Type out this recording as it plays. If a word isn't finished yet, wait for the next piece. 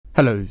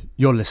Hello,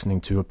 you're listening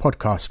to a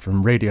podcast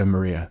from Radio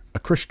Maria, a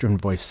Christian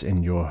voice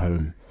in your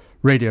home.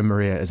 Radio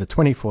Maria is a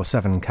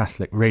 24/7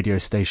 Catholic radio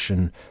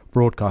station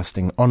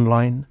broadcasting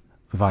online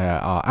via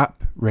our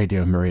app,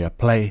 Radio Maria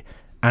Play,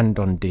 and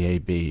on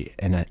DAB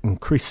in an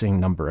increasing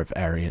number of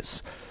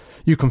areas.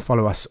 You can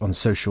follow us on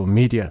social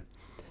media,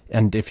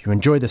 and if you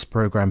enjoy this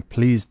program,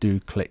 please do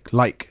click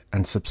like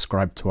and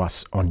subscribe to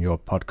us on your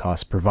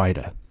podcast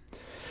provider.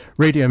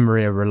 Radio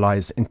Maria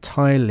relies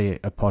entirely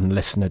upon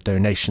listener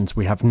donations.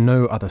 We have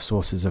no other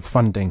sources of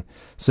funding,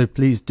 so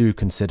please do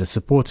consider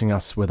supporting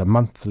us with a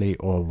monthly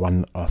or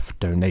one-off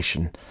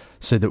donation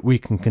so that we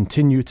can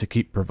continue to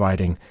keep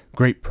providing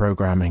great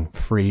programming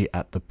free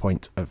at the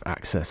point of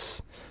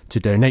access. To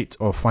donate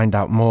or find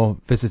out more,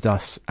 visit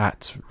us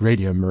at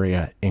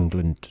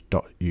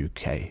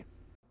radiomariaengland.uk.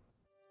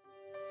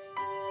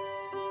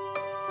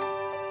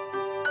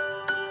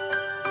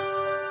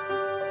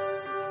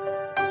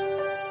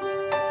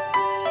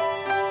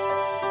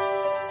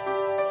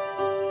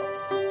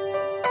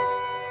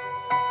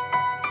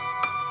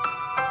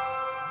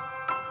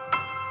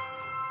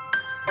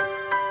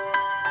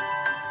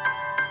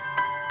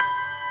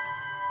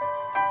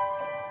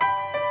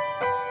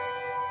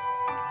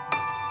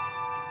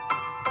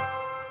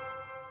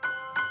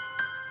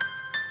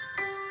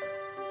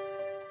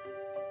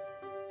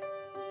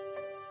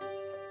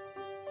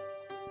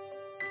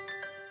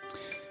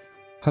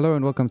 Hello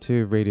and welcome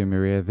to Radio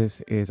Maria. This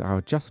is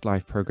our Just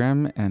Life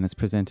program and it's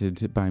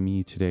presented by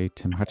me today,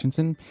 Tim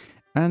Hutchinson.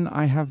 And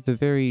I have the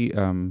very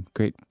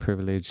great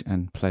privilege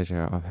and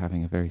pleasure of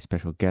having a very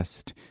special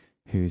guest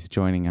who's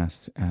joining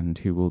us and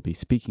who will be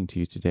speaking to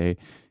you today,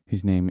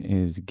 whose name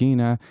is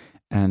Gina.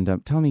 And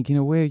tell me,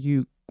 Gina, where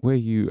are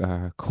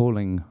you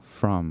calling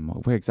from?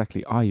 Where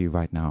exactly are you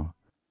right now?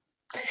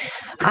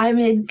 I'm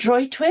in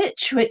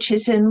Droitwich, which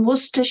is in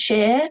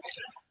Worcestershire.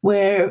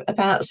 We're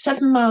about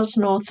 7 miles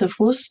north of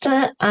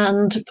Worcester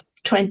and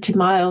 20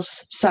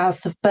 miles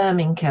south of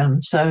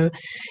Birmingham, so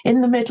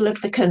in the middle of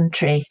the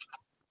country.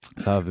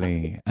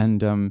 Lovely.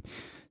 And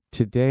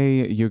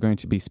today you're going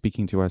to be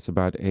speaking to us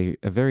about a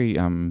very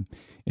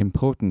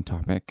important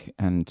topic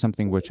and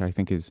something which I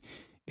think is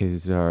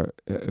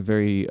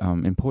very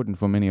important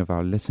for many of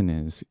our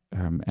listeners,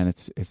 and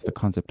it's the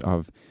concept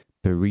of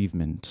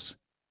bereavement.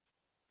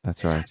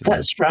 That's right.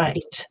 That's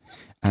right.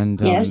 And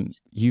yes.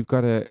 You've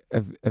got a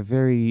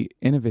very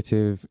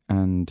innovative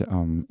and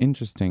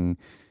interesting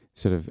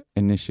sort of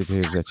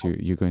initiative that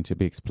you're going to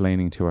be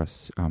explaining to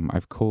us.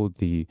 I've called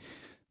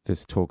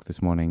this talk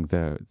this morning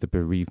the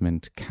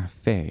Bereavement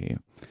Café.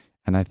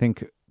 And I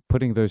think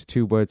putting those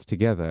two words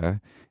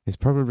together is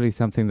probably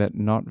something that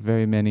not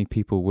very many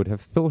people would have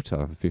thought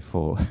of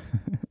before.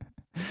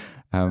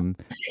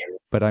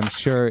 But I'm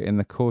sure in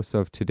the course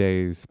of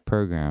today's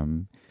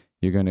program,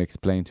 you're going to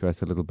explain to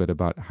us a little bit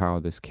about how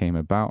this came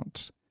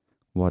about,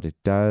 what it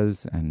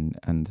does, and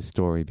the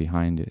story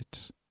behind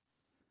it.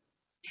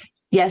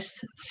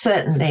 Yes,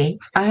 certainly.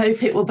 I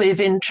hope it will be of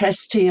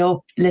interest to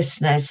your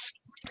listeners.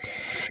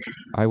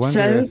 I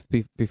wonder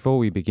if before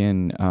we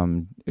begin,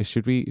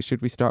 should we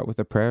start with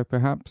a prayer,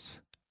 perhaps?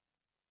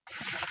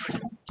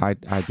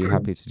 I'd be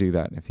happy to do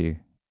that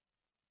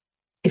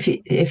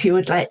if you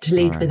would like to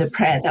lead with a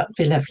prayer, that would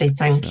be lovely.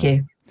 Thank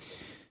you.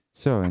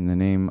 So, in the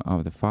name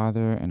of the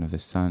Father, and of the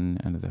Son,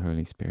 and of the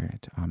Holy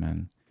Spirit.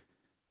 Amen.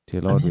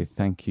 Dear Lord, we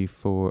thank you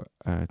for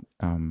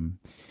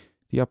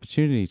the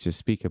opportunity to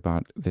speak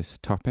about this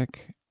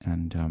topic,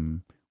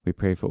 and we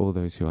pray for all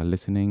those who are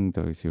listening,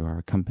 those who are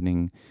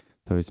accompanying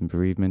those in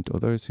bereavement, or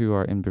those who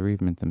are in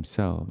bereavement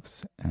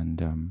themselves.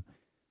 And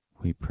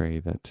we pray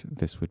that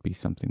this would be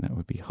something that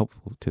would be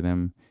helpful to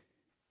them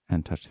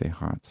and touch their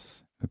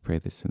hearts. We pray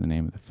this in the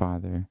name of the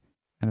Father,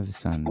 and of the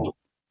Son,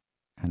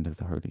 and of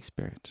the Holy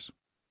Spirit.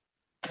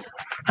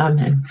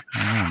 Amen.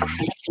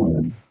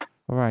 Amen.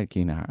 All right,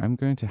 Gina, I'm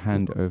going to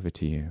hand over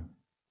to you.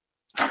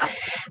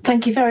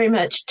 Thank you very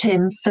much,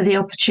 Tim, for the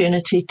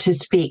opportunity to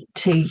speak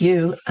to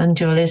you and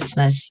your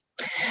listeners.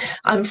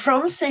 I'm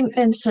from St.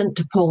 Vincent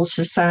de Paul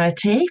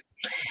Society.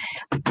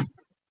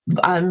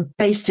 I'm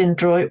based in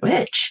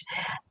Droitwich,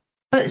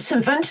 but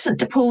St. Vincent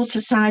de Paul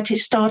Society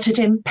started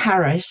in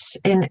Paris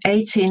in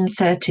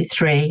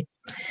 1833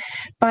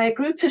 by a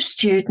group of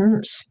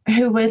students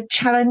who were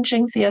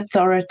challenging the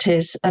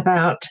authorities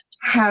about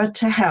how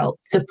to help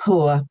the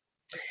poor.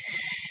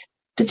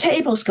 The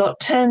tables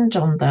got turned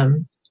on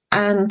them,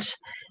 and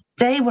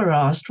they were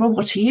asked, well,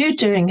 what are you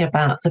doing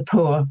about the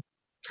poor?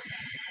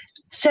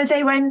 So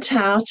they went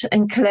out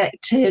and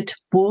collected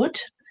wood,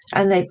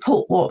 and they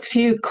put what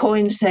few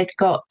coins they'd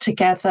got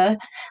together,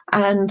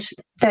 and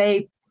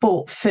they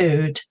bought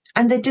food,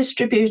 and they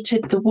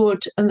distributed the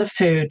wood and the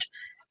food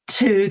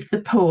to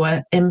the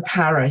poor in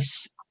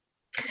Paris.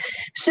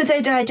 So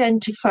they'd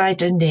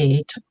identified a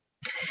need.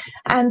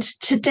 And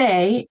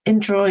today in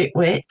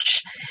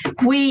Droitwich,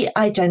 we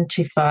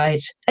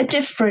identified a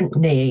different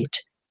need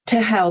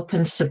to help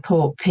and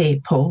support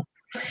people.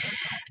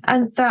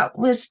 And that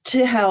was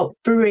to help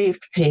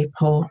bereaved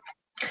people.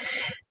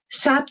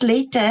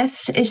 Sadly,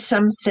 death is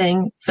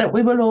something that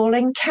we will all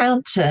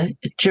encounter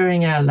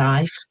during our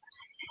life.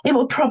 It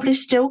will probably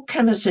still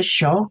come as a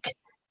shock,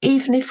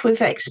 even if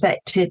we've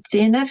expected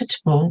the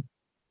inevitable.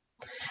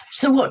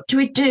 So what do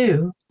we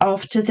do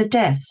after the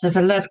death of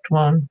a loved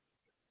one?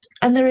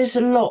 And there is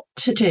a lot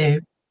to do.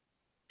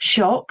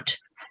 Shocked,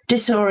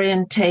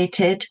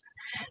 disorientated,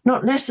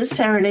 not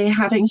necessarily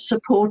having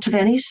support of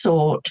any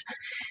sort,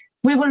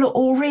 we will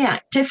all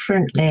react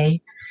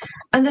differently,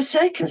 and the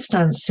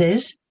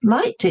circumstances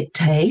might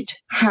dictate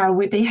how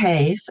we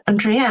behave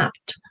and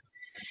react.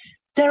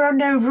 There are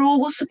no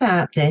rules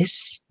about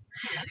this.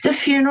 The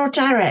funeral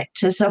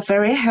directors are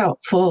very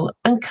helpful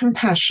and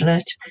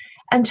compassionate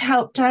and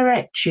help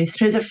direct you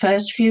through the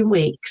first few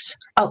weeks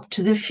up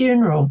to the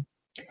funeral.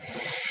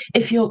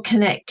 If you're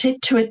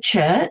connected to a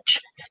church,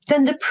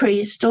 then the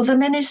priest or the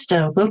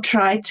minister will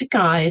try to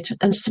guide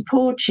and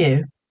support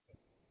you.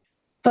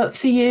 But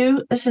for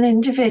you as an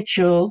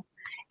individual,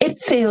 it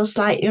feels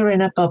like you're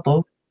in a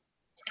bubble.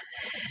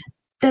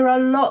 There are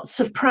lots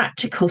of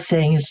practical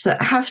things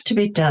that have to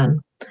be done,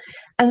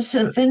 and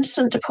St.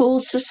 Vincent de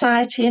Paul's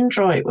Society in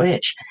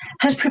Droitwich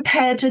has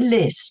prepared a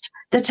list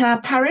that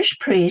our parish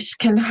priest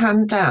can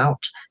hand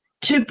out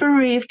to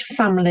bereaved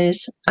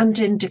families and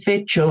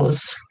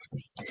individuals.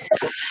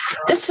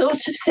 The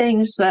sort of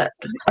things that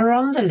are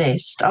on the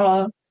list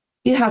are: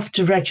 you have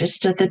to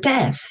register the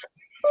death.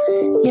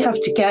 You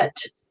have to get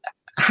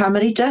how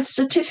many death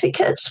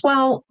certificates?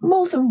 Well,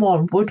 more than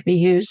one would be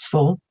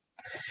useful.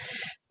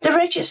 The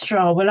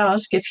registrar will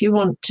ask if you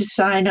want to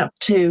sign up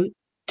to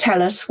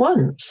Tell Us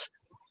Once.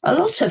 A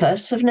lot of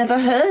us have never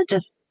heard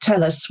of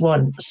Tell Us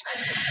Once,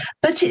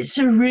 but it's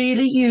a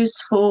really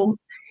useful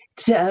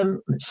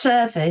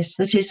service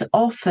that is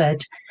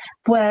offered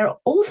where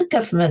all the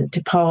government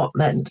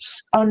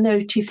departments are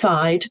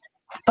notified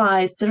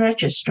by the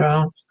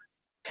registrar.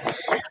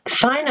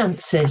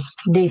 Finances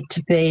need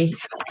to be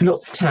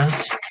looked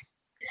at.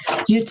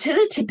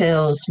 Utility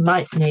bills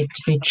might need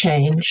to be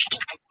changed.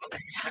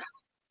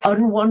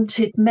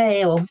 Unwanted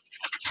mail,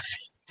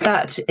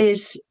 that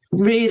is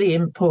really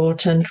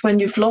important. When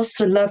you've lost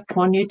a loved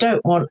one, you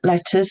don't want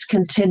letters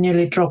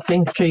continually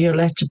dropping through your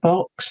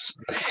letterbox.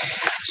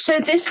 So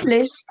this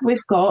list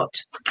we've got,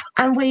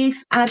 and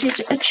we've added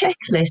a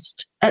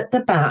checklist at the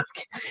back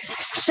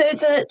so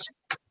that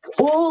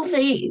all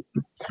the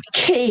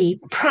key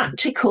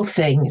practical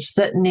things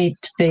that need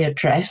to be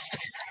addressed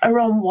are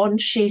on one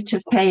sheet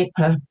of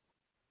paper.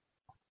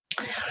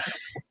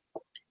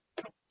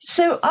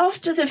 So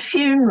after the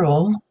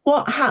funeral,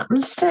 what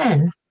happens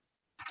then?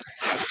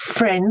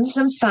 Friends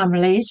and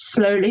family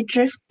slowly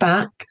drift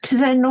back to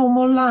their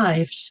normal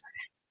lives,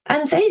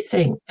 and they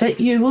think that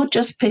you will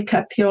just pick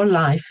up your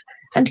life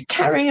and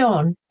carry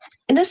on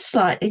in a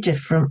slightly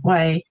different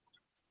way.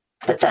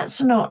 But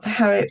that's not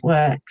how it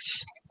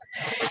works.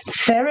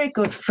 Very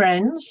good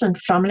friends and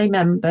family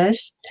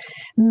members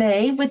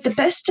may, with the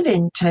best of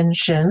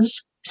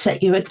intentions,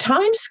 set you a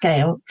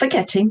timescale for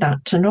getting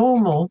back to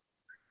normal,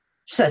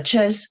 such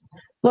as,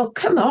 well,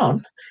 come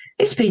on,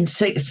 it's been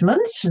 6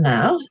 months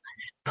now.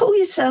 Pull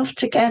yourself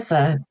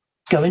together,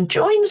 go and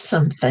join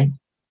something.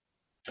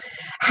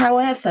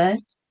 However,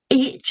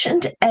 each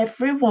and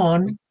every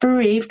one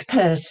bereaved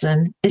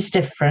person is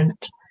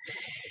different.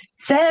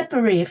 Their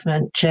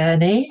bereavement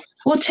journey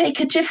will take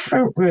a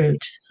different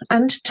route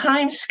and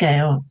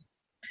timescale.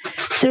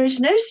 There is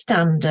no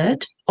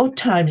standard or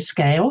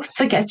timescale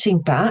for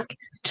getting back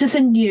to the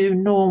new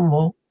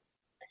normal.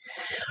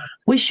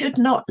 We should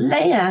not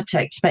lay out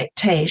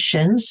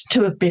expectations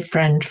to a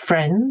befriend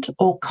friend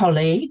or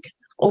colleague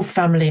or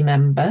family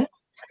member.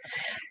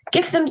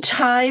 Give them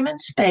time and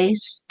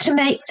space to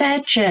make their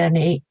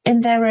journey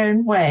in their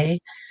own way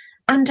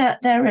and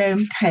at their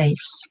own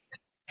pace.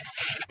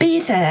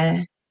 Be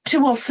there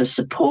to offer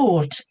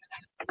support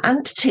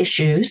and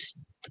tissues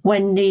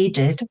when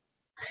needed.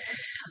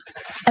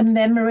 A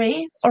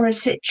memory or a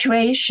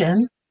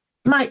situation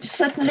might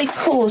suddenly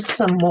cause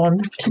someone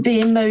to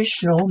be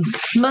emotional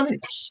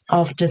months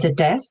after the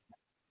death,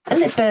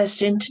 and they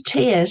burst into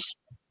tears.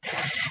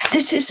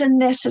 This is a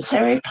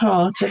necessary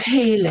part of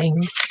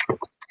healing.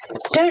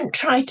 Don't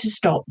try to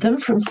stop them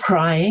from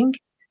crying.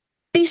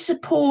 Be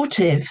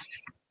supportive.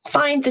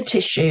 Find the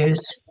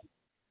tissues.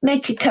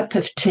 Make a cup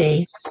of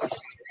tea.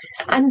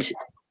 And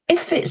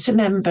if it's a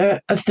member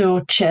of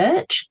your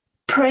church,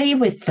 pray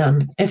with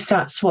them if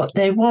that's what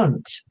they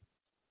want.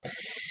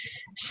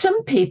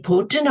 Some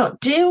people do not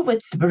deal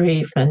with the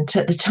bereavement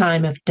at the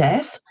time of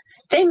death.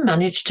 They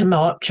manage to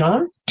march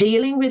on,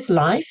 dealing with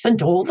life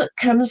and all that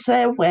comes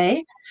their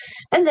way,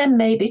 and then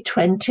maybe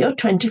 20 or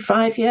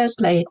 25 years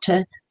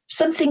later,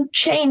 something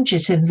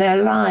changes in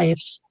their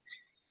lives,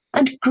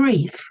 and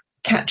grief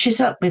catches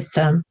up with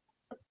them.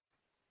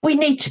 We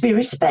need to be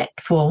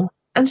respectful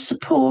and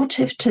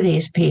supportive to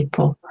these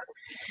people.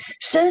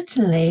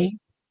 Certainly,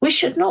 we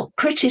should not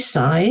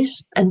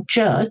criticise and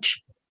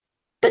judge,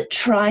 but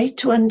try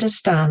to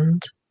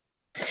understand.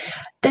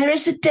 There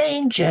is a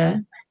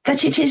danger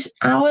that it is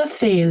our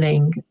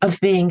feeling of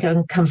being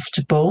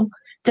uncomfortable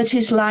that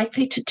is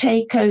likely to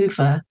take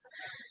over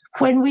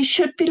when we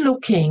should be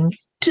looking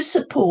to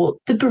support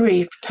the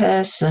bereaved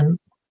person.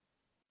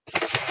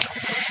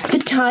 The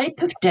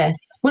type of death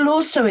will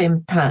also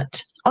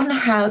impact on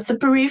how the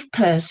bereaved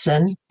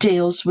person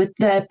deals with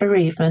their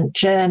bereavement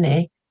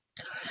journey.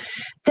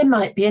 There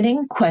might be an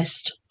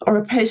inquest or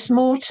a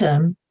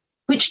post-mortem,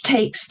 which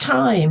takes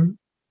time.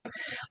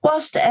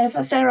 Whilst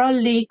ever there are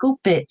legal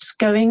bits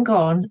going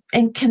on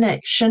in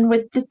connection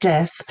with the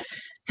death,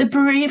 the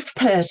bereaved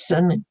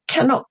person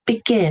cannot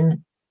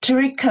begin to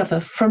recover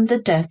from the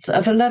death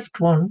of a loved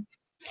one.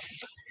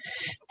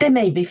 There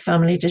may be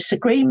family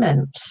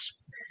disagreements.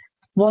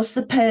 Was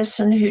the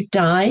person who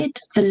died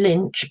the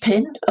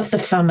linchpin of the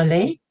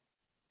family?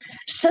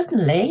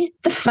 Suddenly,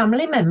 the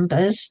family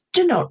members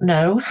do not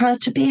know how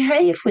to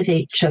behave with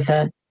each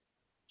other.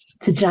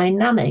 The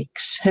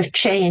dynamics have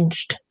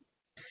changed.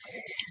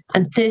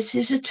 And this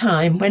is a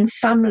time when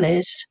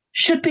families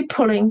should be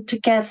pulling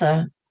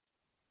together.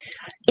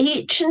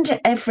 Each and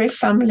every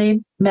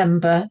family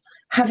member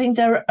having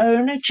their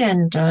own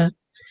agenda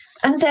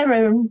and their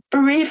own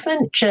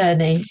bereavement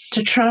journey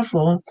to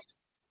travel.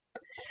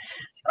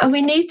 And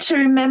we need to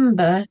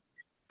remember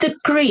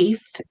that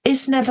grief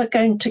is never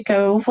going to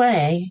go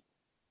away.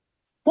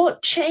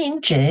 What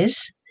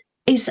changes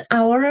is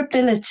our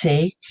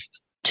ability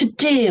to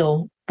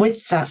deal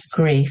with that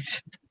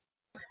grief.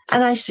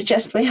 And I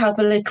suggest we have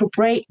a little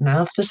break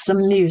now for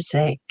some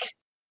music.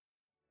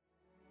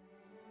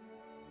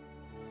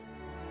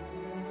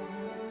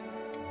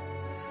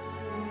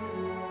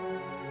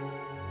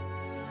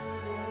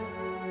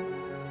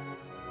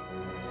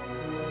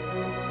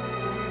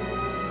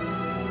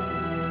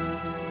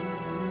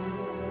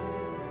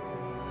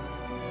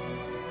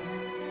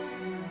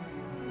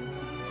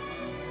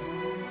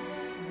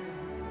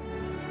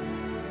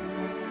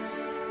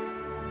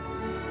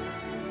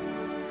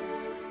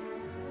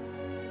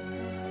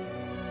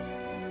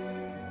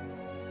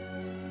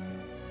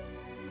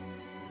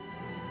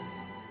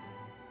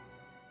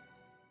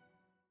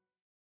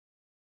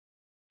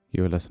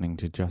 You're listening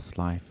to Just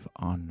Life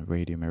on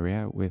Radio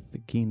Maria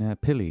with Gina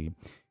Pilley,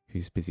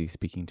 who's busy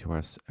speaking to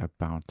us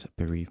about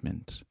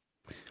bereavement.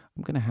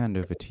 I'm going to hand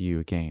over to you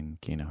again,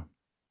 Gina.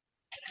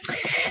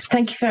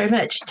 Thank you very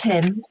much,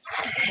 Tim.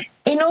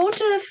 In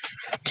order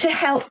to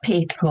help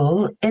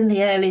people in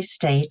the early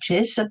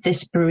stages of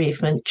this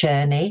bereavement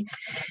journey,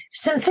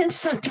 St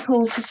Vincent de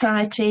Paul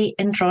Society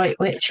in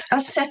Droitwich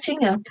are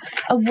setting up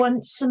a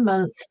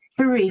once-a-month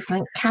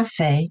Bereavement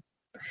Café.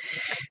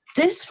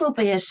 This will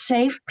be a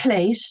safe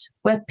place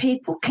where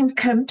people can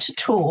come to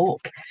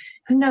talk,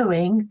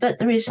 knowing that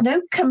there is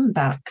no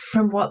comeback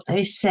from what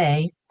they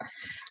say,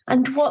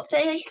 and what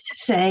they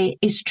say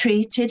is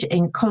treated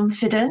in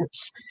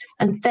confidence,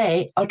 and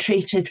they are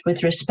treated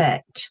with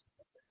respect.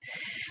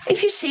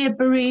 If you see a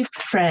bereaved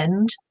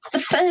friend, the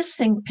first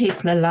thing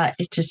people are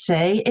likely to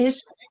say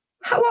is,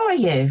 "How are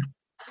you?"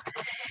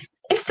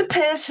 If that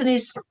person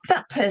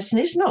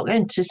is not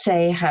going to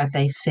say how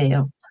they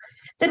feel.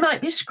 They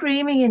might be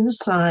screaming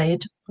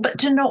inside, but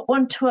do not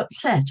want to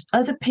upset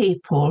other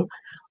people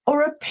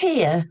or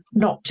appear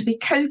not to be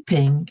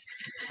coping.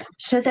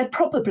 So they're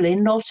probably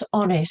not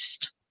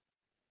honest.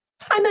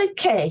 "I'm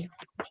okay,"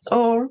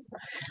 or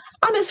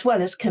 "I'm as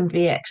well as can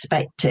be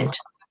expected,"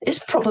 is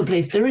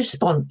probably the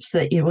response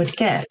that you would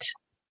get.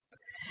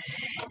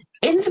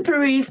 In the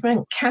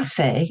Bereavement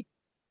Café,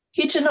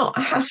 you do not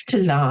have to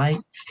lie.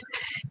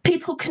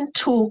 People can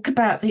talk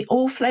about the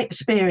awful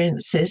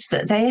experiences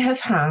that they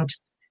have had,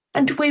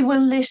 and we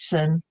will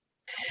listen,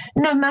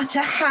 no matter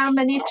how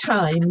many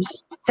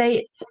times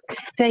they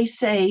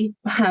say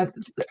how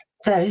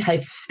they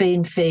have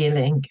been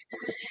feeling.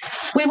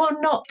 We will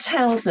not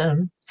tell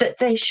them that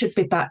they should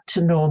be back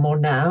to normal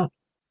now.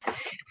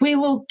 We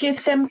will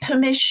give them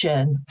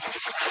permission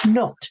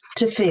not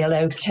to feel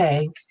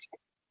okay.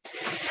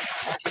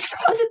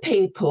 Other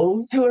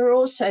people who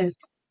are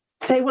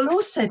they will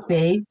also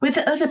be with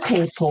other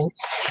people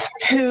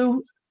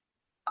who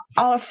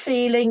are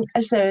feeling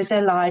as though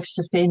their lives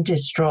have been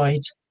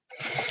destroyed.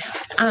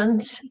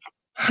 And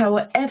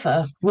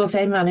however will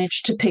they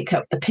manage to pick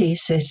up the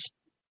pieces?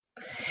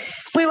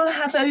 We will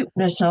have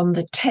openers on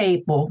the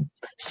table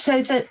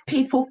so that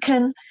people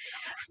can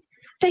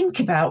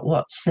think about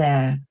what's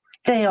there.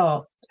 They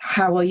are,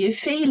 how are you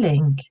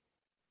feeling?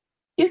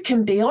 You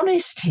can be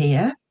honest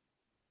here.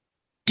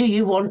 Do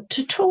you want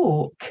to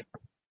talk?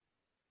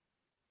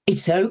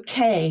 It's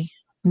okay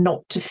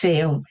not to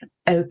feel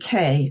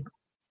okay.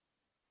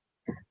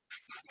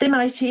 They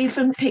might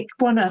even pick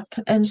one up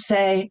and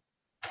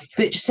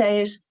which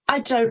says, "I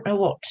don't know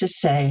what to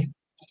say."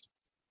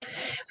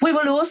 We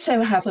will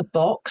also have a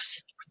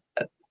box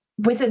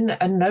with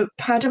a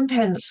notepad and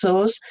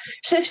pencils.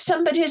 So if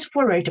somebody is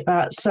worried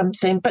about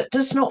something but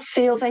does not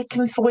feel they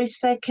can voice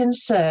their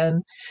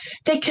concern,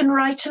 they can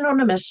write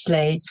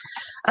anonymously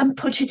and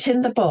put it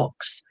in the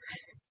box.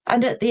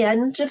 And at the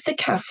end of the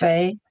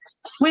cafe,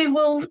 we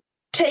will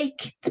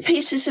take the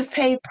pieces of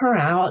paper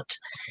out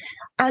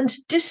and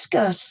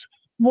discuss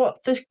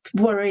what the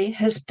worry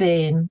has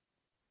been.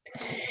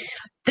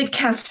 The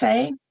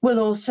cafe will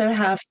also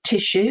have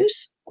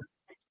tissues,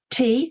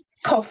 tea,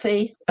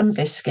 coffee, and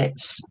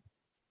biscuits.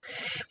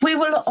 We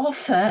will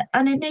offer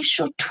an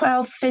initial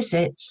 12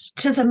 visits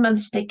to the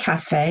monthly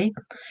cafe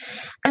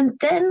and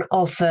then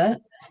offer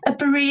a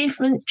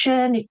bereavement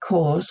journey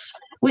course,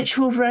 which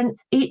will run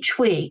each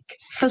week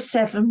for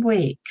 7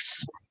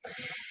 weeks.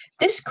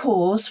 This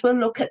course will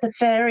look at the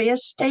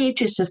various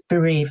stages of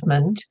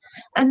bereavement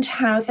and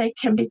how they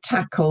can be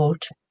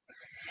tackled.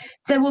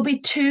 There will be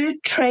 2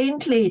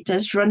 trained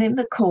leaders running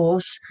the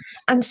course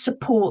and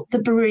support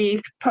the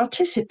bereaved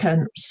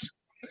participants.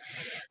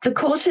 The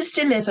course is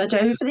delivered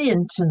over the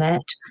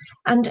internet,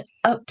 and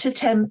up to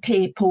 10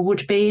 people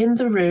would be in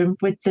the room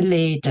with the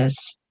leaders.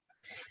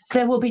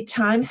 There will be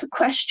time for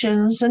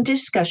questions and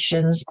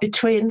discussions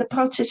between the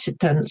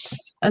participants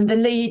and the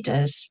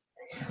leaders.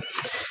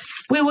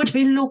 We would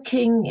be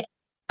looking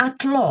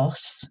at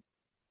loss,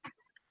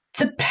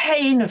 the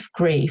pain of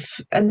grief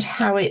and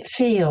how it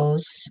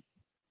feels,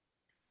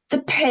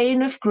 the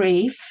pain of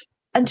grief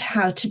and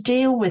how to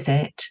deal with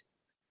it,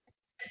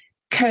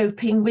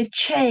 coping with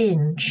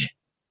change,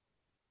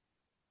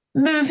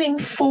 moving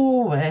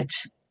forward,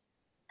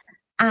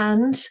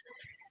 and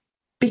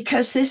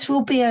because this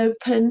will be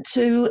open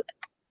to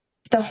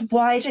the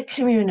wider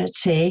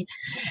community,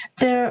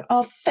 there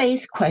are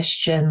faith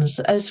questions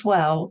as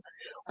well,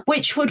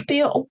 which would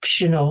be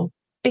optional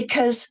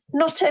because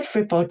not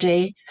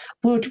everybody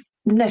would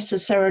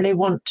necessarily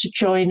want to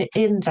join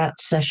in that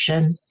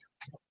session.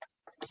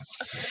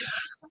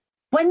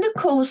 When the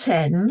course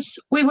ends,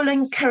 we will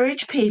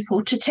encourage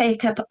people to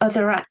take up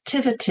other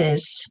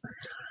activities.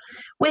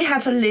 We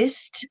have a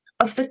list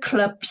of the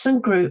clubs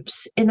and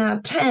groups in our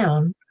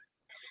town,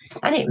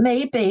 and it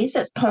may be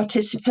that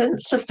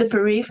participants of the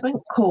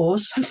bereavement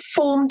course have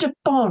formed a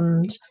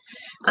bond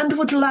and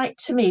would like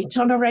to meet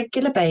on a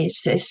regular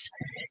basis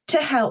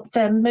to help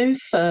them move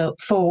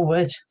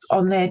forward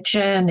on their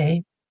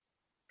journey.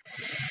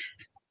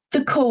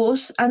 The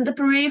course and the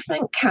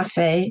Bereavement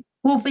Café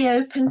will be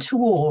open to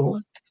all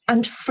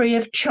and free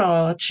of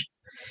charge.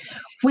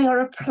 We are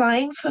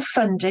applying for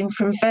funding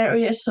from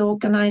various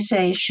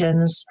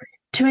organisations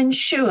to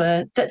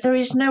ensure that there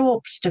is no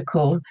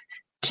obstacle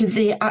to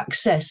the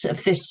access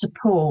of this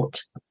support.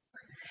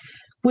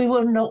 We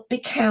will not be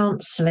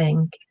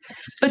counselling,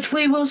 but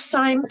we will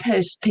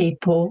signpost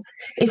people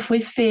if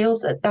we feel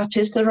that that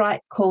is the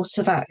right course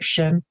of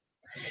action.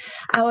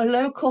 Our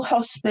local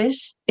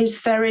hospice is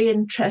very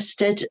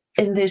interested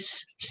in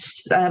this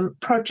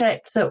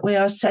project that we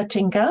are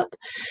setting up,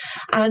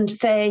 and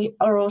they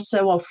are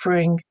also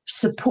offering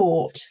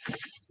support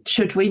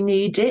should we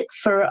need it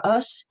for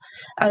us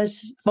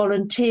as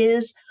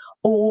volunteers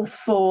or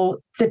for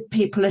the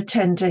people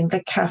attending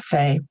the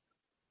cafe.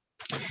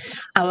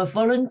 Our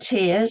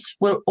volunteers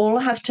will all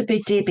have to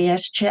be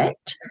DBS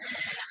checked.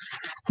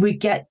 We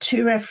get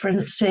 2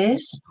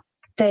 references.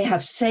 They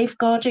have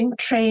safeguarding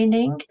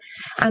training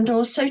and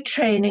also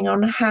training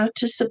on how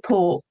to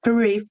support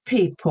bereaved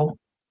people.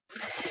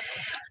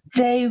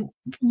 They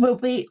will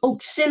be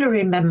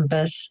auxiliary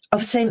members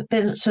of St.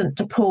 Vincent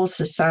de Paul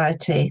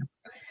Society,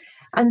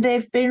 and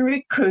they've been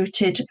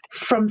recruited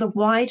from the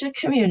wider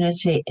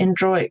community in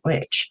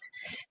Droitwich.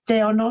 They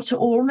are not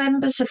all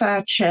members of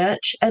our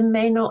church and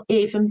may not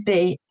even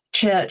be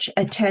church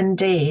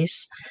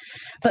attendees,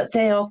 but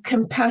they are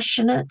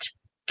compassionate,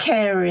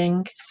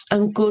 caring,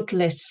 and good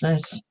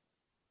listeners.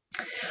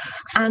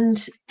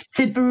 And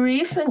the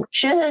bereavement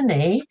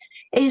journey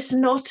is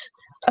not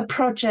a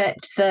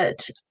project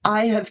that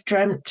I have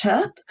dreamt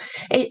up.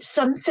 It's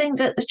something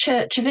that the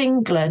Church of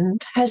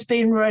England has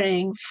been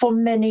running for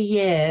many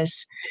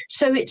years.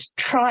 So it's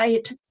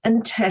tried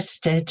and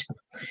tested.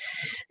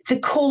 The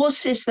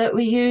courses that we're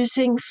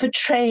using for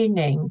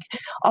training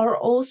are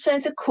also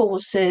the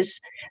courses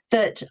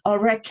that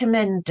are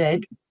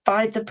recommended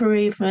by the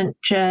bereavement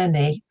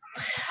journey.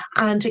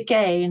 And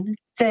again,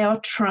 they are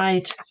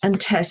tried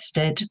and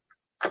tested.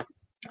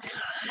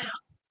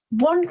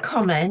 One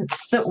comment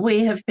that we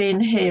have been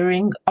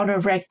hearing on a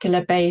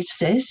regular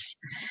basis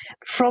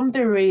from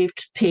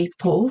bereaved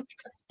people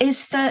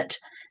is that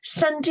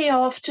Sunday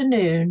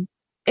afternoon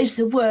is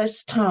the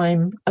worst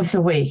time of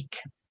the week.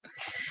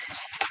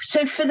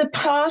 So for the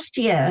past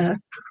year,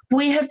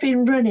 we have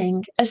been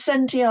running a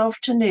Sunday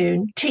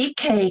afternoon tea,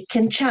 cake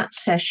and chat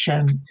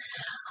session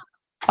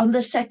on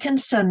the second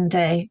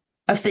Sunday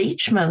of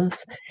each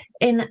month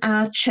in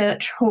our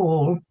church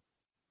hall.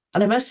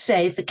 And I must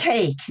say, the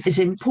cake is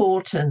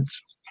important.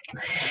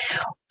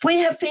 We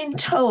have been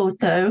told,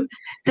 though,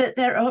 that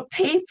there are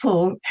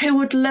people who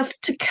would love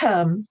to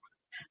come,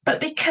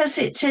 but because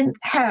it's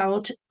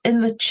held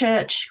in the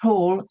church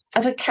hall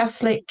of a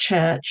Catholic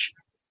church,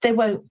 they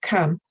won't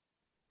come,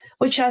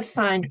 which I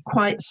find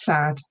quite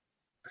sad.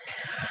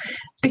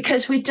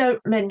 Because we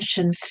don't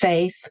mention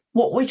faith,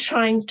 what we're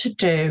trying to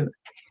do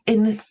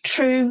in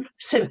true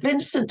St.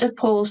 Vincent de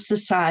Paul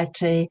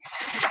Society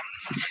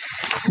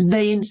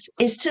means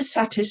is to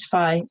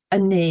satisfy a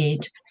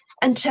need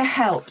and to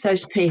help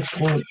those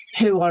people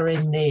who are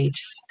in need,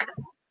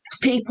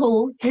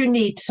 people who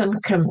need some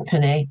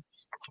company.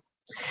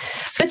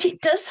 But it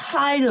does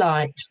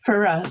highlight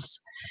for us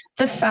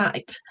the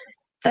fact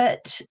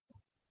that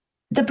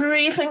the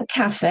Bereavement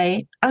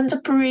Café and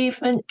the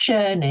bereavement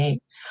journey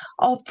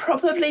are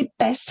probably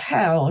best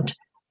held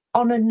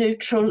in a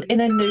neutral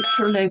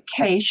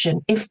location,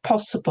 if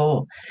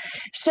possible,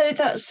 so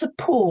that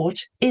support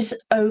is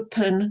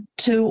open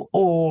to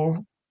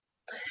all.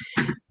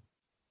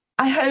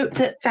 I hope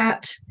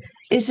that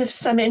is of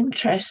some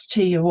interest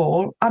to you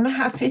all. I'm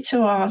happy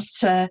to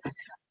answer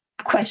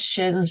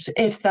questions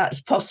if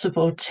that's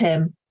possible,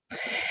 Tim.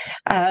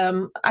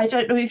 I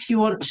don't know if you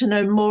want to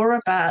know more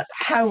about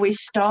how we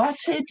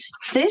started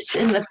this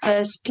in the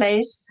first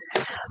place,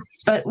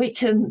 but we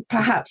can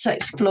perhaps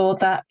explore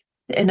that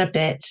in a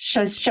bit.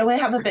 Shall we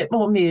have a bit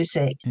more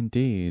music?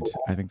 Indeed.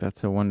 I think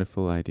that's a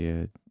wonderful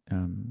idea,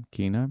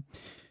 Gina.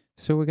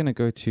 So we're going to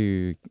go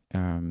to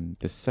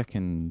the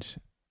second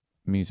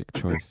music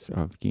choice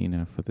of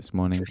Gina for this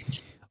morning.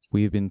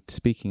 We've been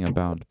speaking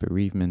about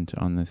bereavement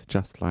on this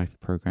Just Life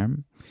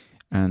program,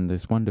 and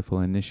this wonderful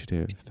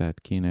initiative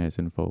that Gina is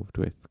involved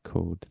with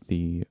called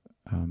the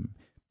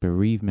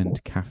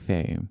Bereavement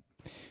Café,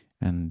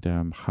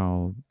 and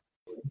how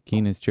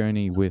Gina's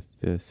journey with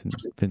the St.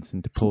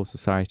 Vincent de Paul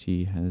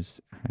Society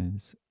has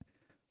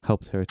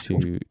helped her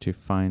to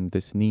find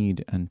this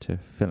need and to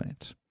fill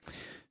it.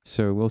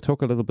 So we'll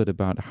talk a little bit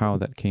about how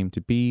that came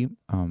to be,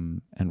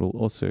 and we'll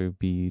also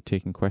be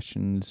taking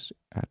questions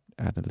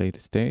at a later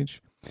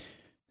stage.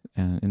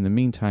 And in the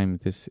meantime,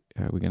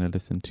 we're going to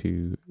listen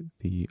to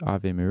the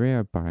Ave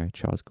Maria by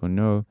Charles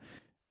Gounod,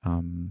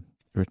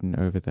 written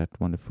over that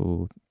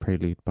wonderful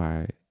prelude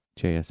by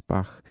J.S.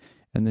 Bach.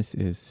 And this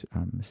is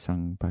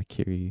sung by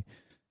Kiri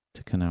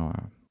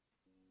Takanawa.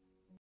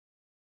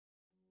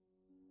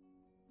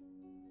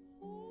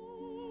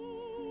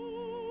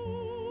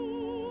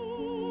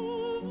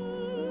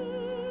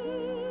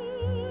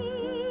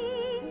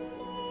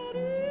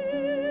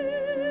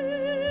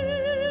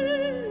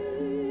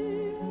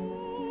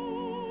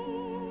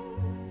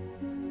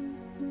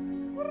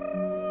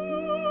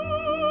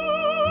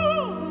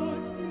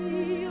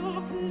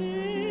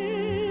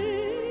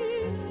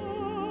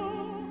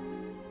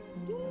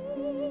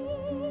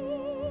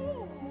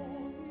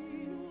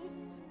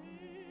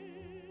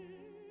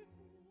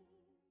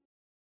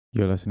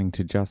 You're listening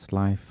to Just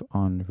Life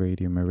on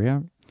Radio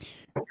Maria,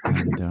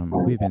 and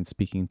we've been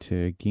speaking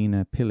to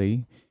Gina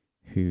Pilley,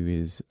 who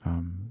is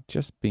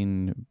just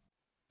been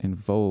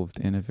involved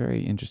in a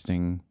very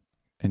interesting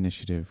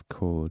initiative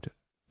called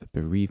the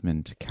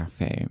Bereavement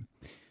Café.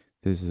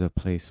 This is a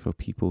place for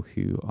people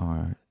who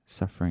are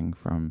suffering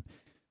from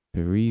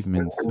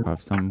bereavements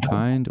of some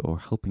kind or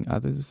helping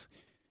others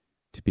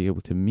to be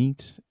able to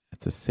meet.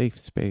 It's a safe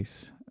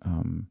space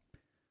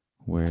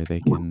where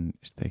they can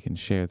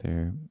share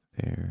their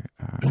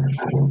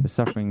the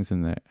sufferings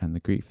and the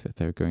grief that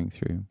they're going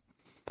through.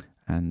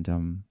 And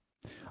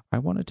I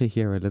wanted to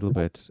hear a little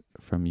bit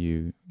from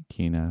you,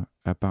 Gina,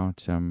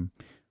 about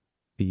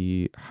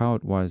how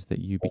it was that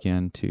you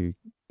began to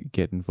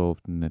get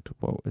involved in it.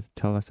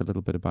 Tell us a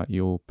little bit about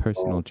your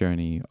personal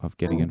journey of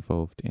getting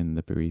involved in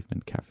the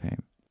Bereavement Café.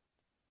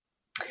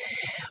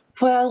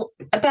 Well,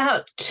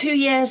 about 2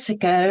 years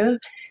ago,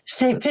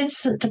 St.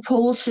 Vincent de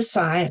Paul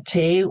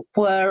Society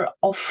were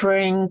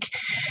offering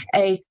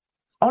a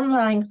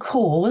online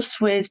course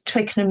with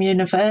Twickenham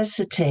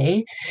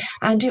University,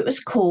 and it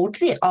was called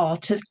The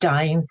Art of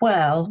Dying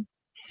Well.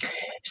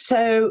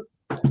 So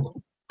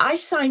I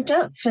signed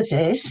up for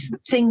this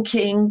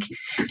thinking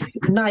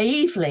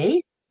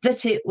naively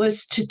that it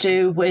was to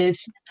do with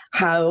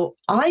how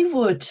I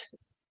would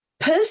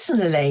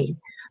personally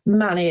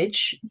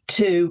manage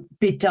to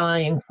be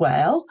dying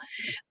well,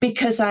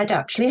 because I'd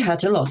actually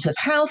had a lot of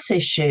health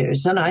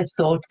issues, and I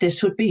thought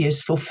this would be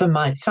useful for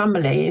my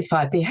family if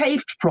I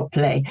behaved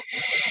properly.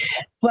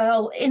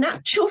 Well, in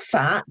actual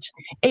fact,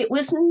 it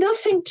was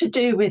nothing to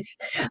do with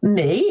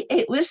me.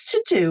 It was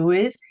to do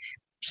with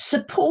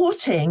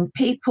supporting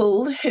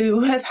people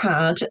who have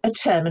had a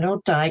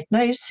terminal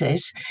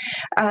diagnosis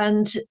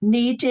and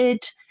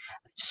needed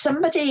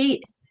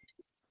somebody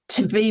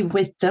to be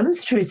with them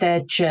through their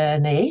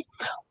journey,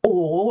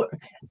 or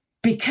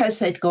because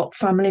they'd got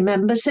family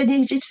members, they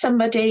needed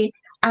somebody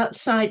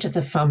outside of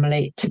the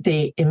family to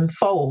be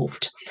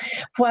involved.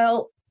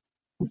 Well,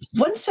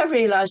 once I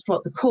realised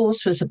what the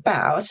course was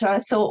about, I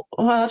thought,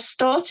 well, I've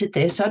started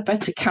this, I'd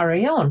better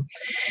carry on.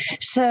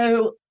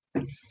 So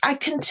I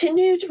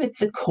continued with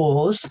the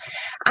course,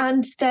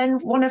 and then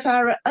one of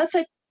our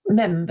other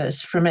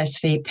members from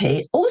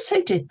SVP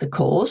also did the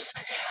course,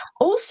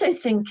 also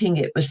thinking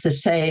it was the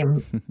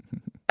same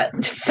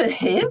for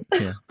him.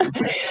 Yeah.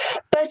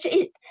 But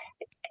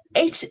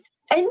it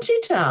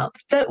ended up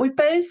that we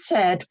both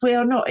said we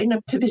are not in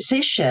a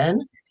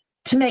position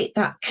to make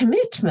that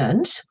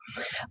commitment,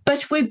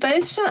 but we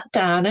both sat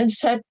down and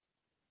said,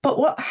 but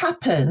what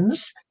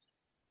happens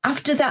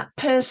after that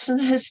person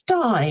has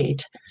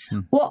died?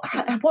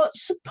 What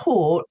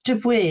support do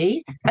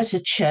we as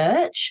a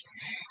church,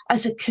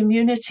 as a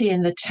community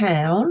in the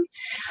town,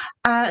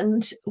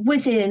 and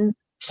within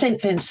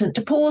St. Vincent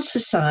de Paul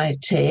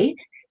Society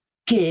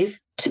give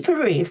to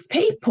bereaved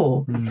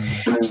people.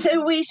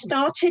 So we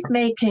started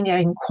making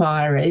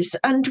inquiries,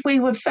 and we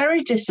were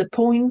very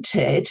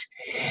disappointed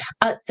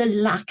at the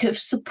lack of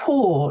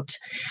support.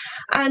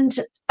 And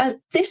at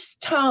this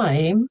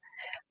time,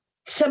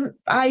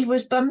 I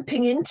was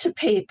bumping into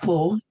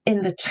people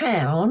in the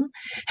town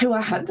who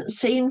I hadn't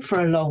seen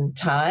for a long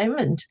time.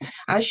 And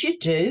as you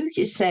do,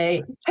 you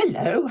say,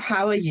 hello,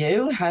 how are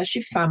you? How's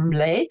your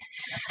family?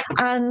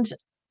 And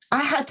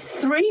I had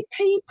 3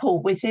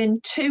 people within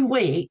 2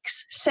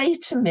 weeks say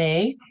to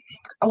me,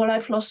 oh, well,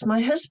 I've lost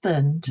my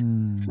husband.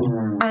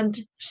 And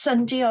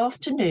Sunday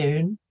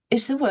afternoon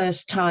is the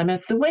worst time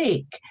of the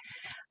week.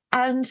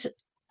 And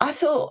I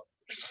thought,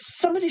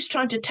 somebody's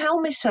trying to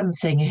tell me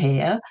something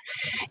here.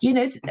 You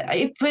know,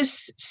 it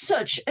was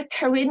such a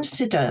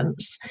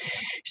coincidence.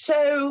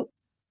 So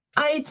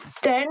I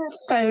then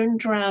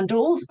phoned around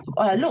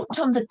I looked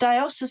on the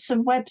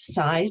diocesan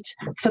website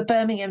for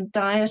Birmingham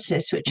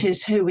Diocese, which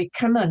is who we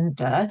come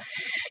under,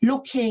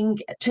 looking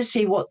to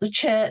see what the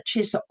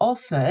churches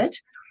offered.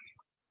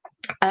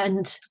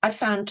 And I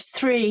found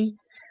 3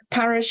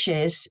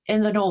 parishes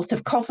in the north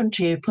of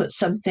Coventry who put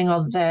something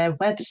on their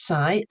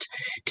website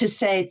to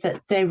say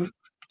that they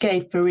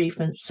gave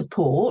bereavement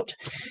support.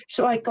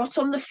 So I got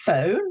on the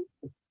phone,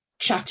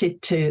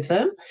 chatted to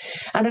them,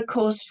 and of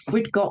course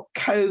we'd got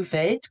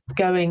COVID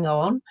going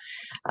on,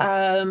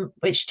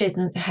 which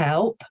didn't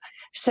help.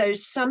 So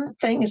some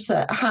things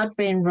that had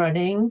been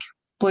running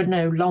were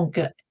no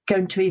longer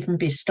going to even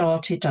be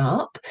started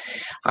up.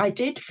 I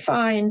did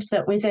find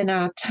that within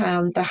our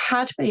town there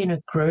had been a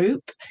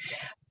group,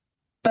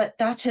 but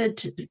that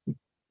had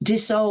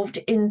dissolved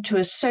into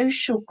a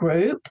social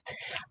group,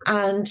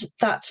 and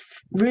that's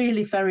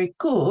really very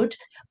good,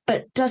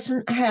 but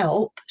doesn't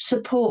help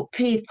support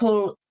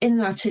people in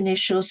that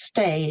initial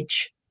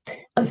stage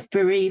of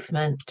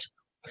bereavement.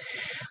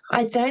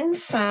 I then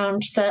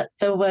found that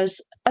there was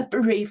a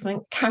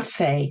bereavement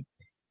cafe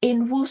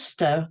in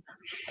Worcester,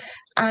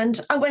 and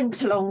I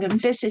went along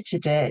and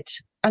visited it,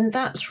 and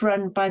that's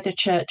run by the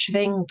Church of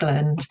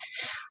England.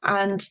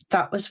 And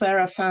that was where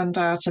I found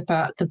out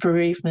about the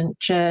bereavement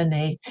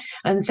journey.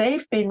 And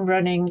they've been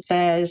running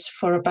theirs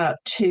for about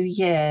 2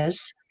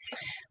 years.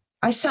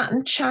 I sat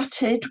and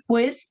chatted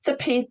with the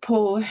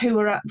people who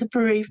were at the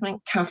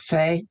Bereavement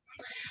Café,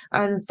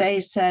 and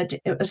they said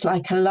it was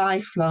like a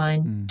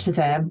lifeline to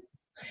them.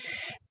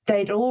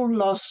 They'd all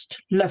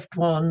lost loved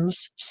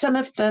ones. Some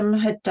of them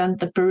had done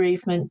the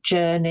bereavement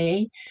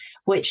journey,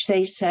 which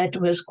they said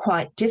was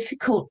quite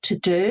difficult to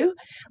do,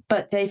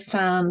 but they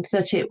found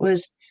that it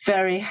was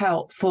very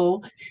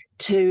helpful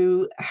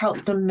to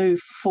help them move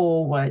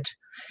forward.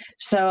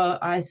 So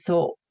I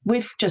thought,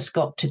 we've just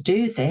got to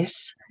do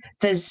this.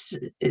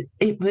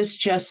 It was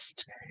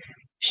just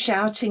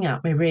shouting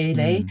at me,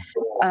 really.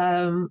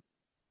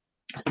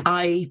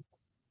 I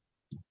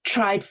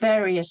tried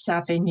various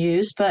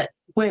avenues, but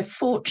we're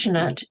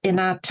fortunate in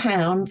our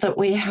town that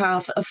we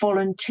have a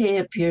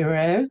volunteer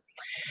bureau,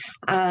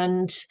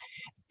 and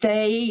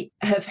they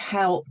have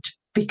helped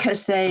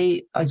because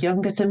they are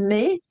younger than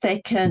me. They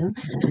can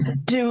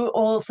do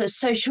all the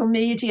social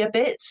media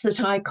bits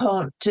that I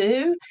can't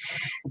do.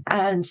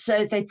 And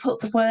so they put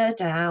the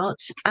word out,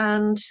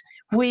 and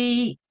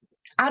we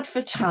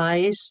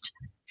advertised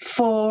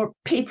for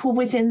people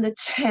within the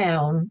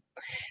town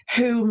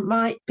who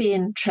might be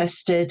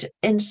interested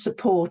in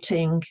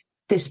supporting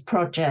this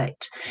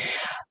project.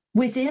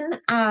 Within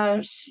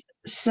our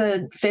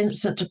St.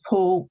 Vincent de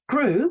Paul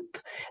group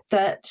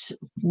that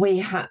we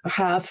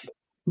have,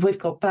 we've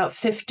got about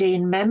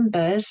 15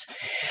 members.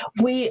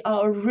 We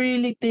are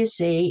really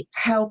busy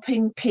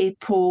helping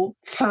people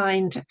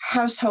find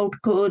household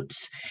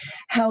goods,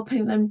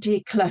 helping them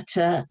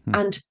declutter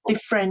and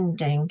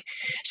befriending.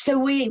 So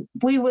we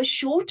were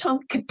short on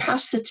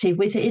capacity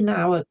within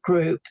our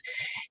group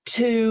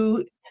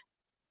to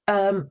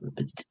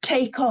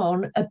take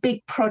on a big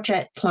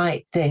project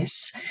like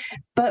this.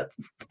 But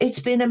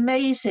it's been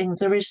amazing,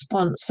 the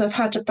response. I've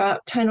had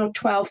about 10 or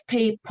 12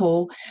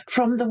 people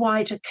from the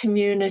wider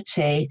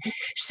community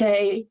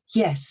say,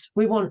 yes,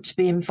 we want to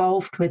be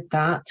involved with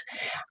that.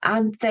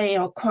 And they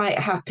are quite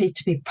happy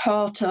to be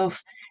part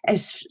of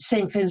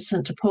St.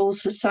 Vincent de Paul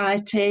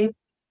Society.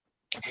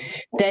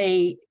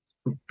 They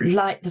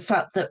like the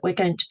fact that we're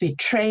going to be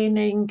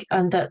training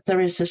and that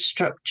there is a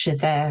structure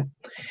there.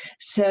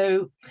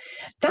 So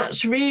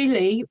that's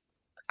really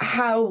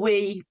how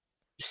we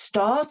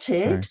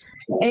started.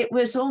 Right. It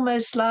was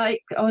almost like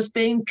I was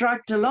being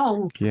dragged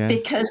along,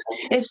 because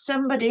if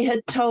somebody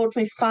had told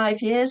me 5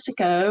 years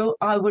ago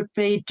I would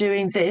be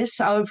doing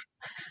this, I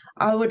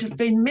would have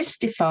been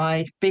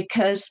mystified,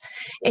 because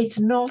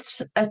it's not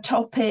a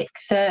topic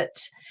that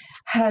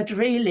had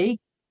really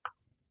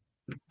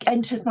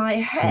entered my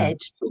head.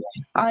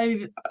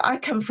 I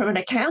come from an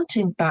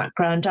accounting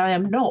background. I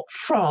am not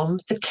from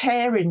the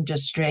care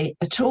industry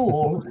at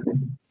all.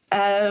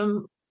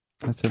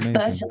 That's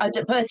amazing.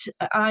 But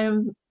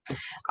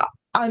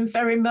I'm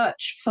very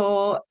much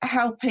for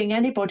helping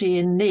anybody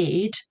in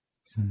need,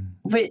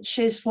 which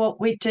is what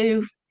we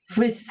do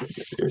with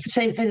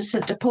St.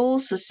 Vincent de Paul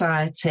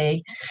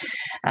Society.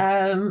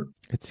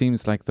 It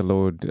seems like the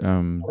Lord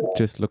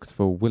just looks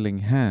for willing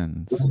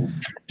hands.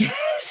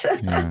 Yes.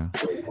 Yeah,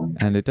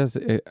 and it does.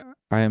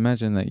 I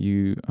imagine that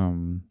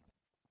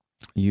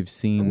you've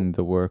seen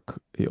the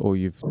work, or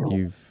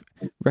you've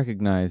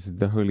recognized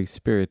the Holy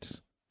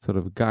Spirit sort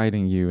of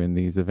guiding you in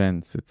these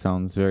events. It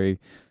sounds very,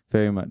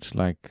 very much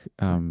like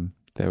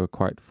they were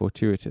quite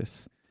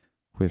fortuitous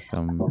with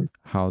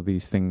how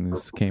these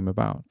things came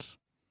about.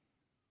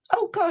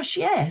 Oh gosh,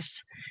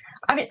 yes.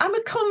 I mean, I'm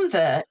a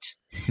convert.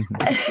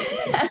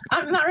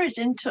 I'm married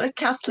into a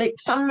Catholic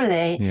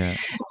family. Yeah.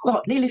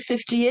 Nearly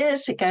 50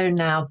 years ago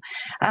now.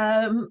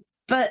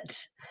 But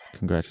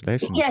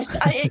congratulations. Yes,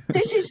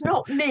 this is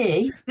not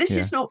me. This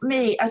is not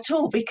me at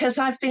all, because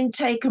I've been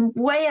taken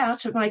way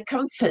out of my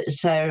comfort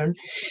zone.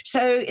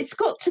 So it's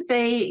got to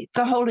be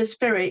the Holy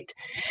Spirit,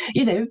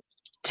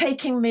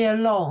 taking me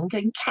along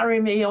and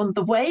carrying me on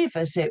the wave,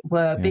 as it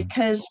were,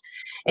 because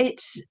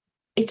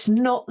it's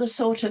not the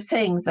sort of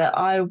thing that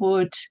I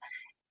would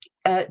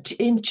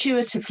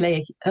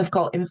intuitively have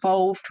got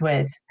involved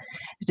with.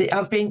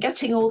 I've been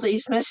getting all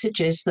these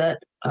messages that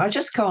I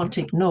just can't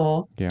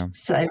ignore. Yeah.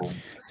 So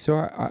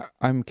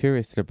I'm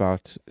curious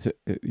about.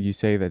 You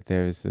say that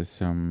there's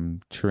this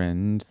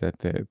trend that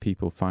the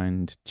people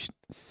find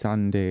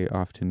Sunday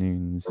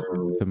afternoons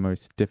the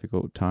most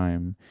difficult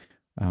time,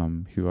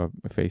 who are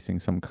facing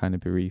some kind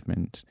of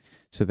bereavement.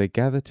 So they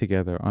gather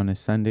together on a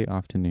Sunday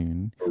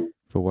afternoon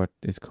for what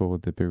is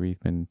called the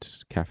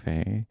Bereavement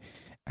Café.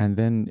 And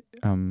then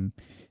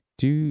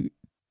do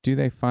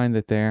they find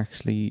that they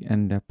actually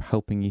end up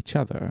helping each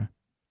other?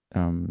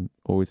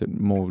 Or is it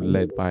more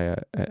led by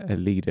a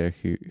leader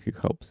who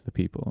helps the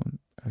people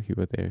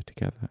who are there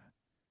together?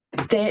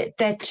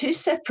 They're two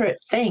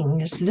separate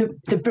things.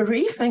 The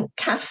Bereavement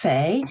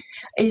Café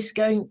is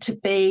going to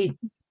be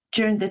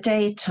during the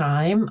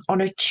daytime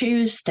on a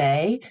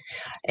Tuesday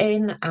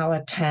in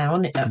our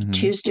town,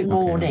 Tuesday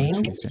morning.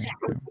 Okay, Tuesday.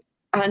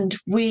 And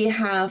we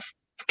have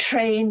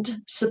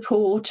trained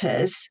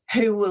supporters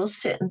who will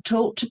sit and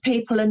talk to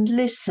people and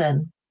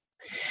listen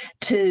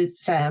to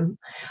them.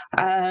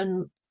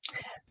 And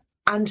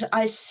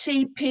I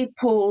see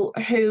people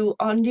who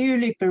are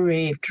newly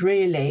bereaved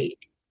really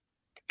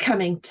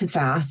coming to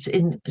that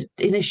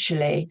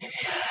initially.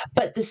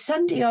 But the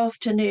Sunday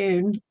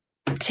afternoon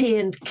tea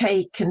and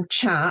cake and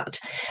chat,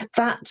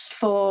 that's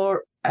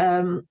for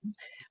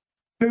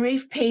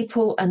bereaved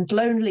people and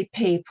lonely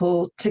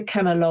people to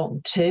come along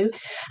to.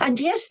 And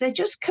yes, they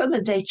just come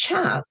and they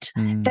chat.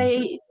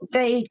 They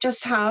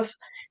just have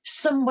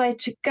somewhere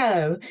to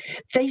go.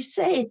 They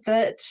say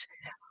that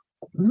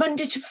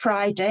Monday to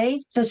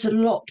Friday, there's a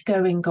lot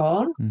going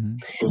on.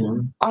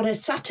 On a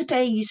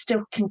Saturday, you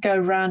still can go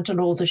around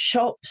and all the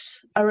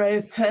shops are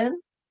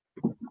open.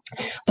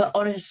 But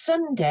on a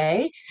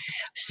Sunday,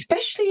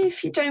 especially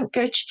if you don't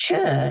go to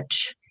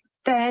church,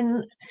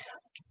 then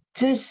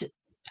there's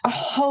a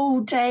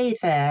whole day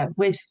there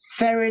with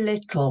very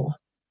little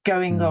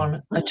going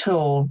on at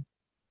all.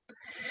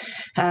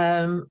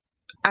 And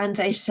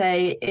they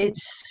say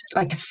it's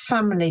like a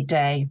family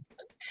day.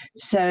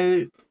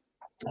 So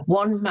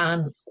one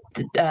man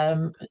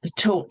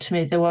talked to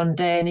me the one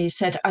day and he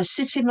said, I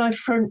sit in my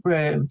front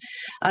room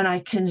and I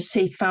can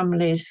see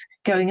families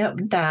going up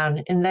and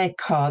down in their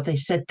car. They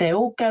said they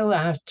all go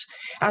out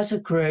as a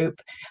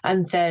group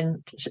and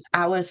then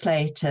hours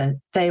later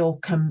they all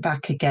come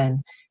back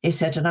again. He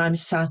said, and I'm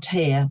sat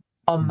here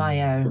on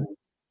my own.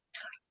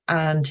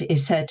 And he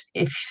said,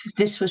 if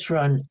this was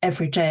run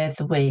every day of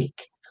the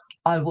week,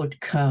 I would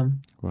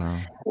come.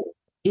 Wow.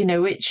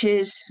 Which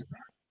is,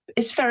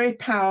 it's very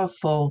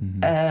powerful.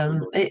 There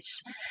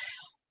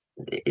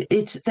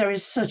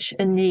is such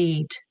a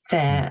need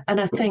there. And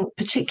I think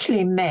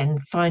particularly men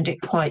find it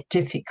quite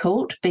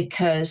difficult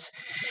because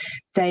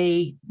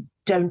they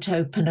don't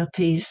open up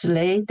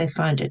easily. They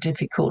find it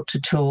difficult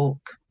to talk.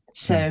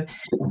 So...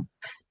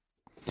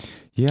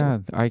 Yeah,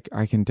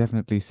 I can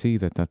definitely see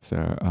that that's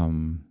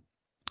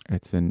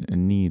it's a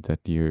need that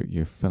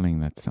you're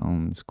filling. That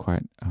sounds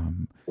quite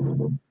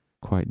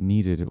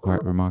needed,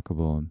 quite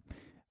remarkable.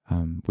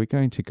 We're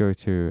going to go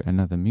to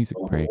another music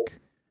break,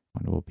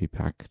 and we'll be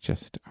back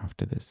just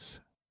after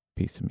this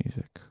piece of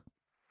music.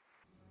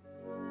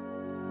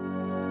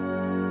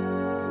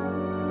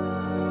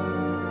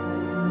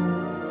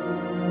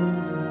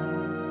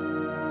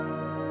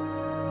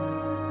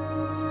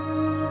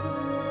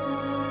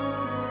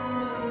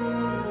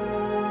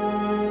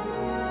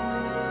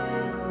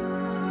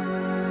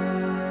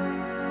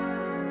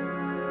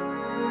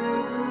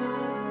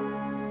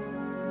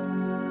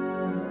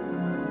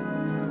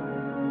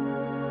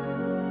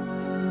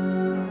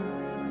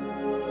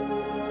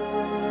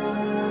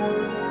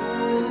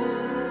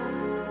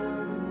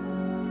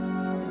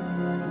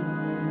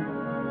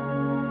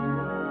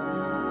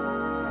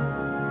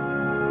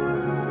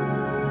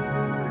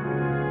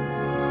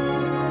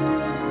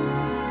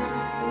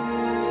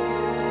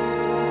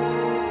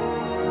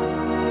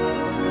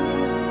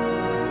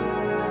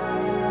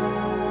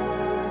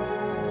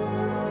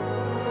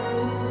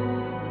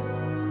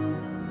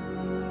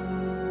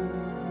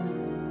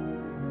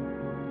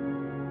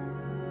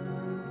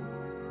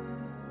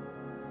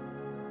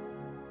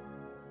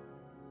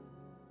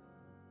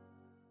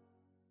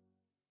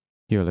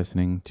 You're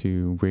listening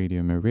to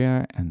Radio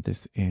Maria, and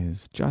this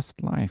is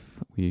Just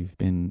Life. We've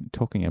been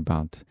talking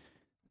about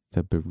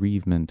the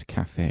Bereavement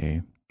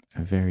Café,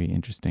 a very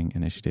interesting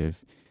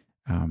initiative.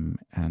 And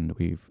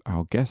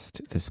our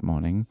guest this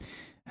morning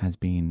has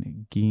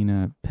been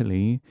Gina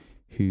Pilley,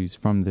 who's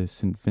from the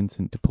St.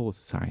 Vincent de Paul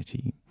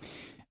Society.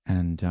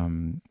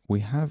 And we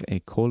have a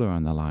caller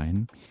on the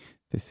line.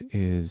 This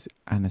is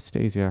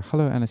Anastasia.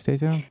 Hello,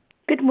 Anastasia.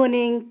 Good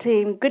morning,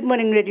 team. Good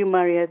morning, Radio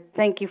Maria.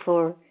 Thank you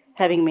for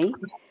having me.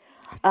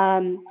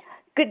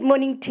 Good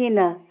morning,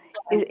 Tina.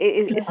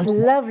 It's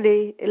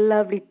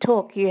lovely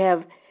talk you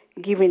have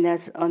given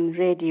us on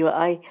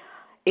radio.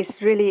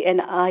 It's really an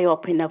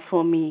eye-opener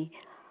for me.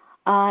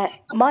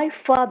 My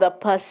father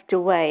passed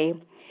away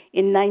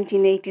in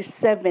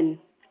 1987.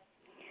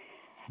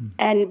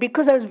 And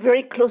because I was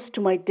very close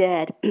to my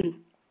dad,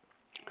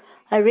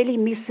 I really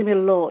miss him a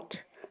lot.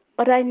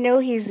 But I know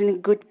he's in a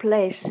good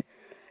place.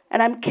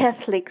 And I'm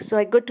Catholic, so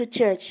I go to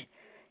church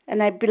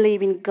and I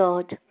believe in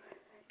God.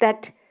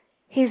 That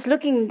he's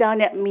looking down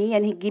at me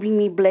and he's giving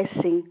me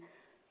blessing.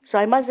 So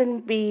I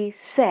mustn't be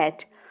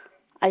sad.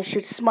 I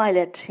should smile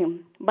at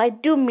him. But I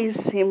do miss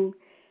him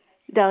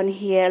down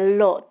here a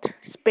lot,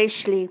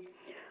 especially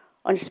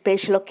on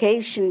special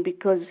occasion,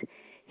 because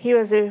he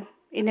was,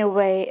 in a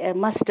way, a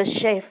master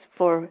chef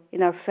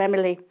in our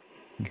family.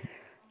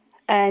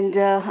 And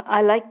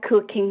I like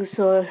cooking,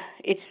 so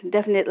it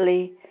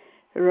definitely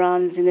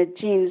runs in the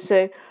genes.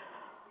 So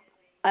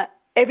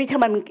every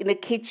time I'm in the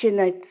kitchen,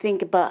 I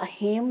think about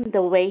him,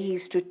 the way he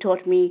used to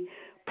taught me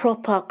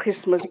proper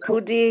Christmas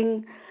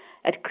pudding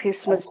at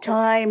Christmas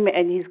time,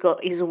 and he's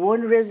got his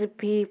own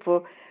recipe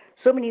for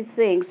so many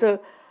things.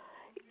 So,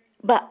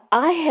 but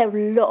I have a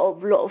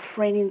lot of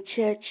friends in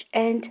church,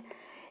 and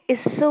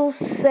it's so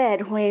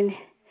sad when,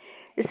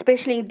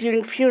 especially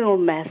during funeral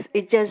mass,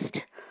 it just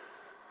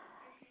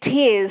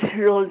tears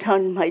roll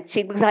down my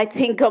cheek because I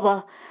think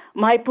about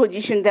my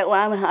position that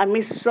I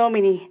miss so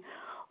many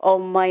of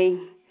my,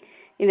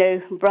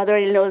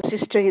 brother-in-law,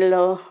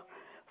 sister-in-law,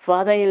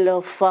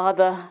 father-in-law,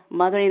 father,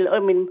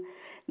 mother-in-law,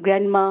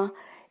 grandma.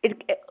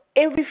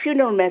 Every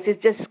funeral mass is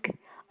just,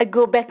 I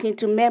go back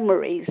into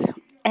memories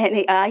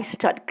and I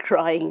start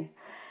crying.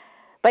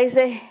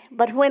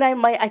 But when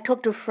I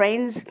talk to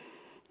friends,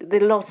 they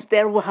lost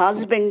their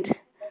husband,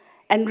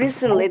 and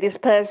recently this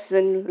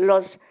person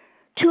lost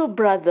 2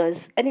 brothers,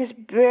 and it's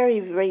very,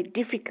 very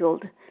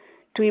difficult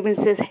to even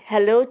say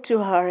hello to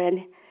her.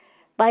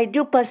 But I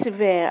do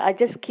persevere. I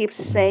just keep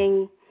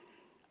saying,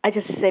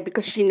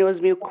 because she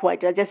knows me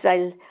quite,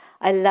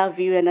 I love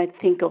you and I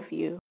think of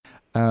you.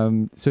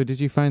 So did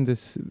you find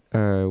this,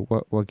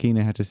 what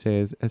Gina had to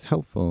say as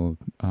helpful,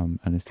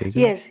 Anastasia?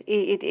 Yes,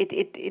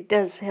 it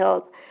does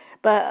help.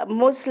 But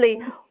mostly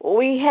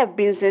we have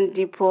Vincent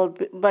de Paul,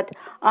 but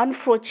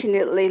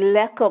unfortunately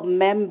lack of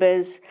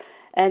members,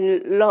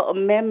 and a lot of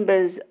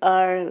members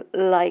are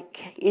like,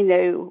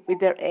 with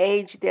their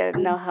age, they're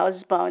now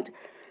housebound.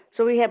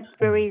 So we have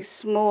very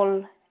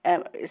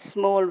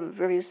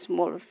very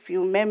small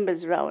few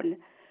members around.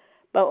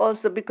 But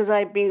also because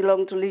I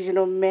belong to Legion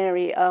of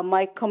Mary,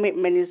 my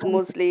commitment is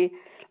mostly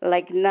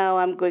like now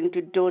I'm going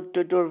to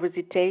door-to-door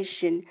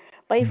visitation.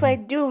 But if I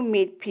do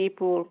meet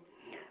people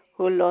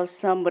who lost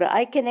somebody,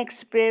 I can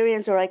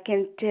experience, or I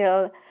can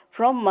tell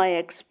from my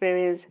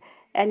experience,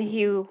 and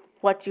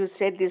what you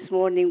said this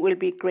morning will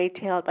be great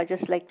help. I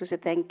just like to say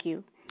thank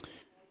you.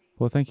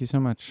 Well, thank you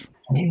so much.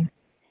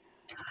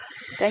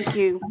 Thank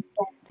you.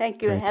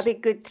 Thank you. Great. Have a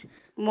good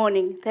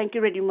morning. Thank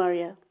you, Radio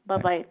Maria.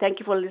 Bye-bye. Thanks. Thank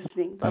you for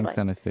listening. Bye-bye. Thanks,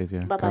 Anastasia.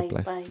 Bye-bye. God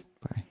bless.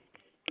 Bye.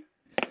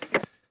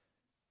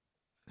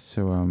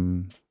 So,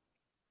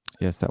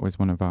 yes, that was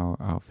one of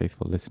our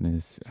faithful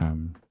listeners,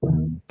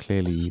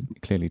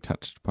 clearly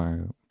touched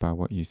by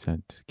what you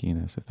said,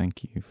 Gina. So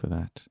thank you for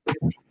that.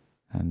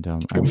 And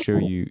I'm sure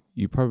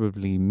you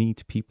probably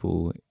meet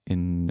people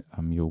in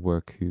your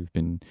work who've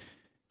been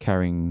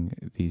carrying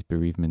these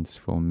bereavements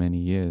for many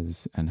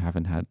years and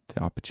haven't had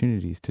the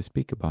opportunities to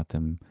speak about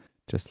them,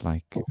 just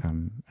like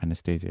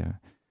Anastasia.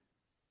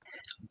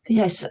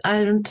 Yes,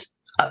 and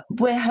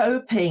we're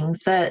hoping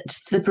that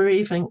the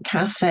Bereavement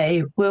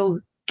Café will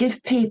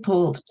give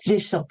people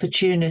this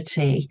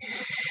opportunity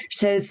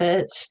so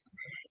that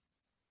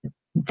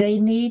they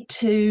need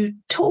to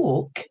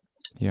talk,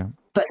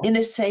 but in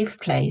a safe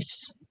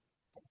place.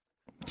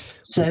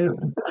 So,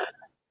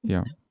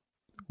 yeah,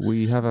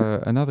 we have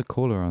another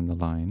caller on the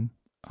line.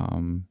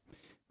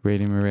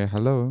 Radio Maria,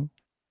 hello.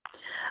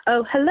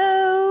 Oh,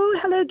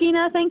 hello,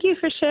 Gina. Thank you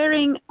for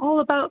sharing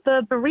all about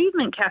the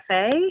Bereavement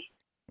Café.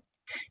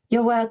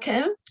 You're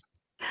welcome.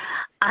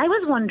 I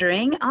was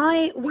wondering,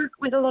 I work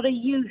with a lot of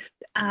youth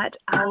at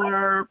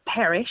our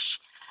parish,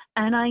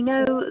 and I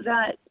know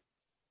that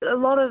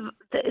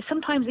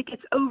sometimes it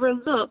gets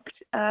overlooked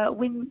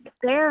when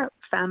their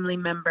family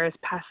members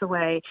pass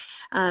away.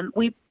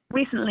 We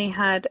recently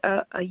had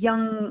a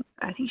young,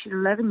 I think she's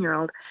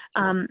 11-year-old,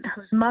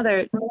 whose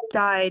mother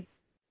died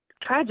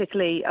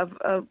tragically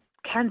of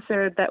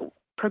cancer that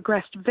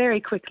progressed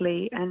very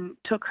quickly and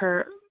took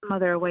her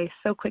mother away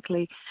so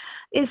quickly.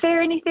 Is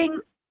there anything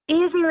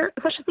is there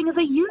such a thing as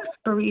a youth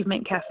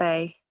bereavement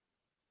cafe?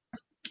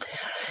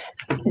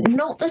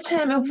 Not that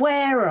I'm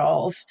aware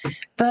of,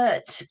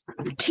 but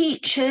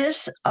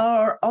teachers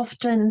are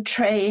often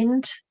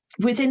trained.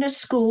 Within a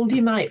school,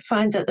 you might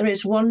find that there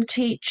is one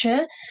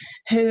teacher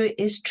who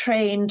is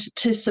trained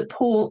to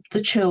support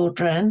the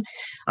children.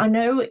 I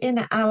know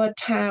in our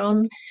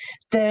town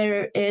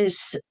there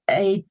is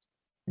a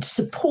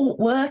support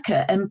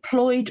worker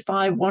employed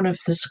by one of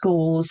the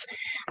schools,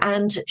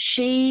 and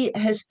she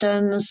has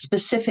done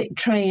specific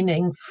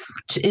training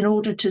in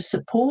order to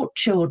support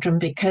children,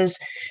 because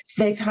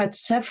they've had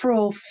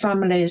several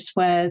families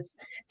where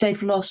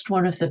they've lost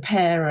one of the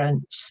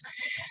parents.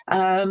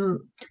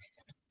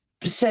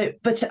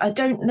 But I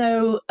don't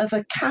know of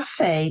a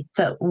cafe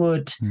that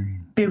would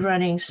be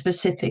running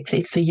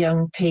specifically for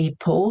young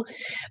people,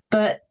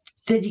 but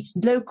the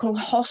local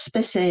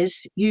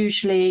hospices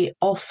usually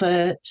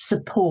offer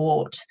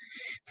support,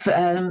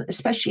 for,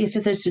 especially if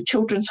there's a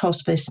children's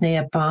hospice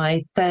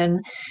nearby,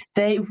 then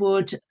they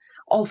would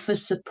offer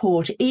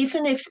support,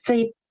 even if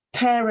the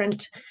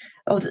parent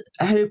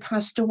who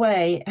passed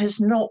away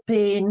has not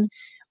been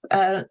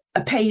a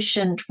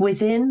patient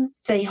within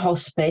the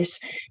hospice.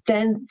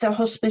 Then the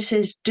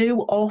hospices do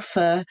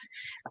offer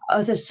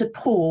other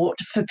support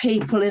for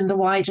people in the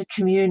wider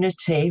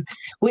community,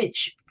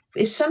 which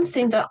is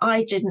something that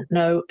I didn't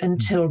know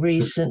until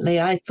recently.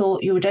 I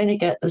thought you would only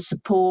get the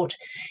support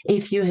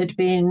if you had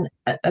been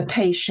a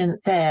patient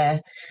there,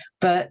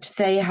 but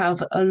they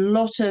have a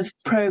lot of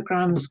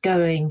programs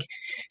going.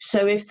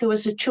 So if there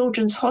was a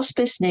children's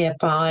hospice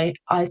nearby,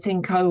 I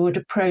think I would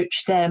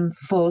approach them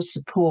for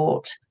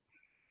support.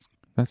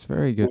 That's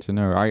very good to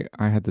know.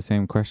 I had the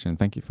same question.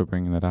 Thank you for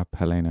bringing that up,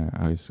 Helena.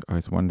 I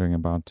was wondering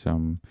about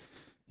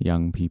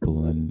young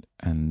people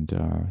and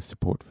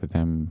support for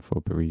them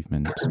for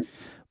bereavement.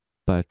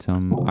 But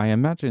I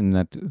imagine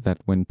that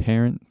when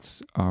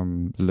parents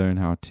learn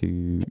how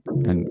to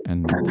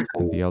and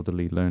the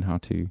elderly learn how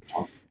to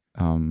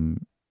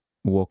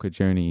walk a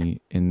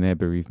journey in their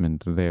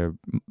bereavement, they're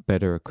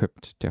better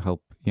equipped to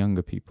help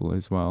younger people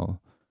as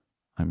well.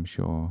 I'm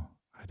sure.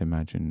 I'd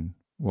imagine.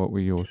 What were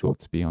your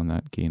thoughts beyond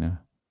that,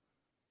 Gina?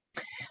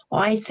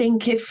 I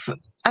think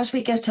as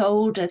we get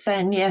older,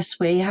 then yes,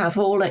 we have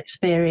all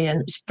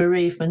experienced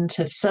bereavement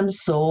of some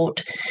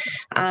sort,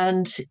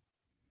 and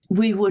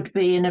we would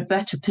be in a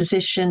better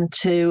position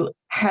to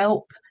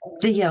help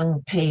the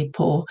young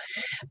people.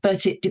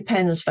 But it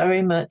depends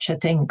very much, I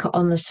think,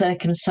 on the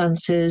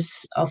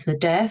circumstances of the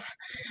death.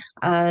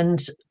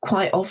 And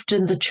quite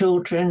often the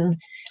children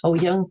or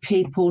young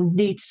people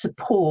need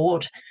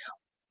support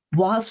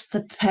whilst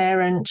the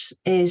parent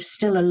is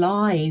still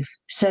alive,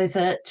 so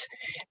that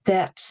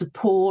that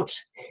support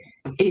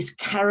is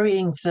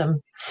carrying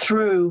them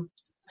through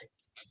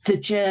the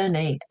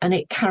journey and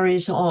it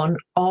carries on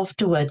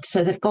afterwards.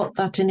 So they've got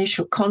that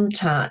initial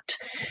contact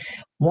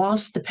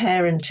whilst the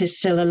parent is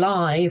still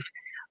alive,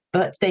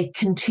 but they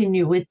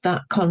continue with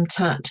that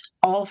contact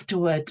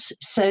afterwards,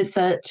 so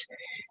that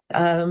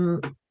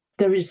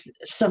there is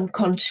some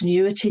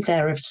continuity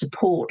there of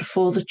support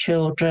for the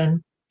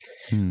children.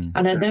 And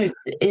I know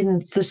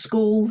in the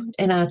school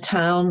in our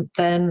town,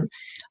 then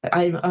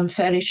I'm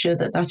fairly sure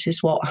that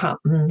is what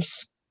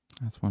happens.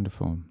 That's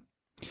wonderful.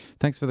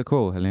 Thanks for the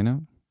call,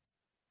 Helena.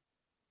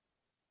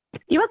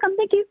 You're welcome.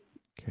 Thank you.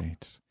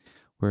 Great.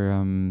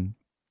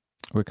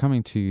 We're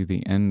coming to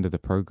the end of the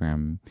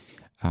program.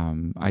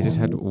 I just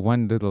had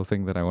one little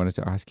thing that I wanted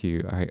to ask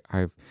you. I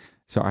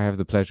have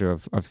the pleasure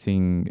of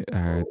seeing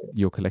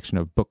your collection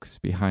of books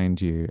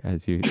behind you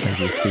as you're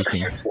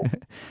speaking,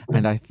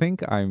 and I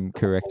think I'm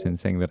correct in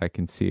saying that I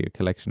can see a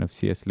collection of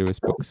C.S. Lewis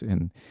books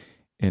in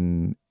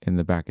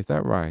the back. Is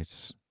that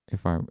right?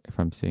 If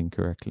I'm seeing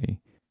correctly,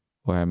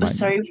 or am I?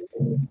 Sorry,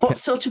 what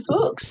sort of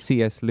books?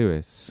 C.S.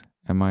 Lewis.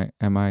 Am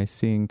I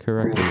seeing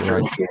correctly?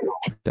 Right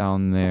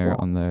down there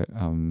on the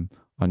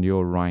on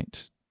your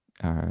right,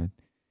 at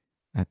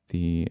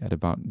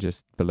about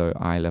just below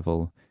eye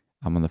level.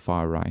 I'm on the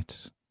far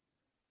right.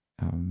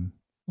 Or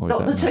is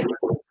not that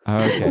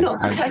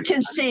not that I can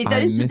see.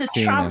 Those are the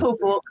travel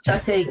books, I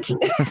think.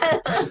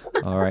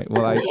 All right.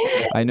 Well,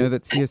 I know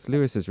that C.S.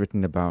 Lewis has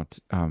written about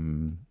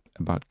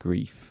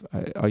grief.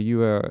 Are you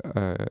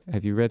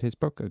have you read his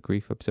book, A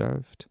Grief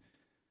Observed?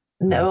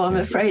 No, I'm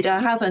afraid I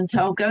haven't.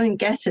 I'll go and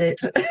get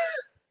it.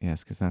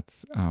 Yes, because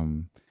that's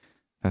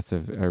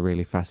a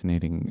really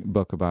fascinating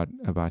book about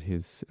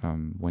his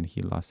when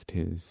he lost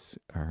his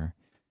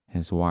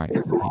wife.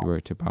 He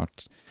wrote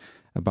about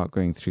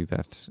going through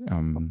that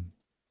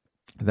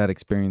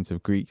experience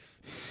of grief,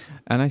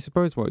 and I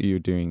suppose what you're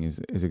doing is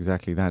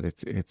exactly that.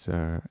 It's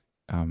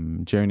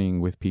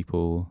journeying with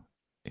people,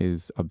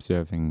 is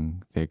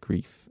observing their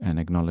grief and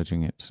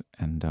acknowledging it,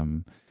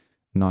 and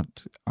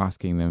not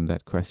asking them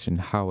that question,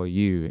 "How are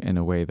you?" in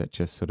a way that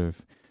just sort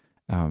of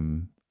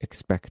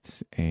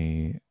expects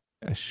a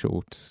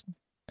short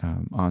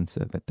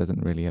answer that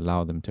doesn't really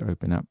allow them to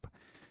open up.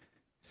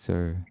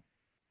 So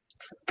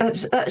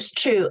That's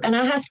true. And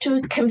I have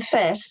to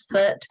confess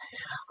that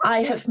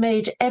I have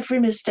made every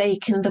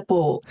mistake in the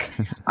book.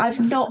 I've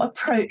not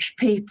approached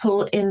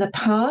people in the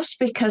past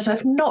because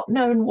I've not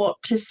known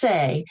what to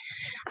say.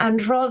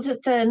 And rather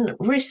than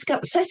risk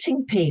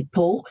upsetting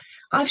people,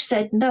 I've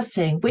said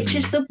nothing, which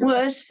is the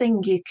worst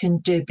thing you can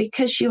do,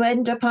 because you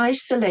end up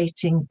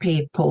isolating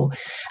people.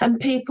 And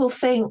people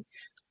think,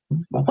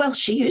 well,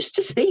 she used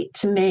to speak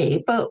to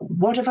me, but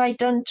what have I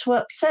done to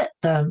upset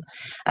them?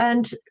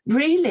 And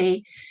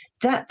really,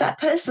 that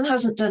person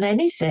hasn't done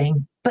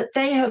anything, but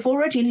they have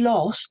already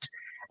lost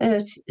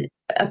a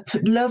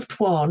loved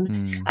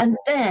one, and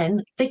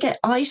then they get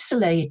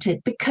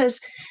isolated,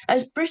 because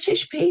as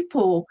British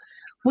people,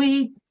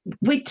 we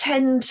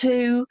tend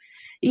to,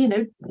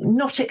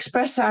 not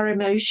express our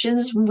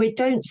emotions. We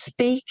don't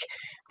speak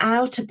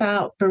out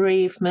about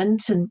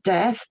bereavement and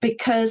death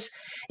because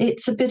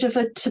it's a bit of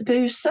a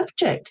taboo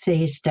subject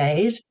these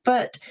days,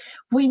 but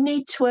we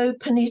need to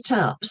open it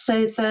up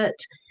so that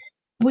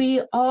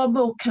we are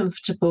more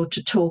comfortable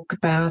to talk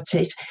about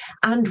it,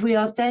 and we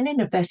are then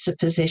in a better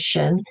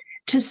position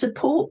to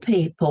support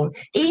people.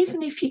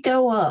 Even if you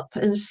go up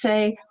and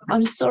say,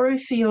 I'm sorry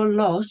for your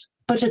loss,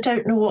 but I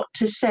don't know what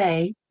to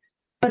say,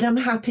 but I'm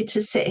happy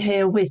to sit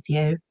here with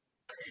you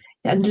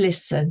and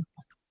listen.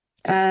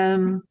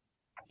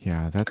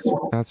 Yeah,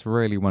 that's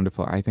really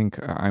wonderful. I think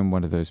I'm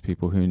one of those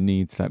people who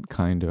needs that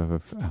kind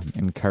of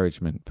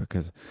encouragement,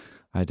 because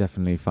I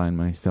definitely find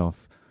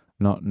myself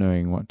not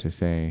knowing what to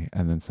say,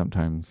 and then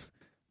sometimes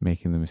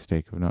making the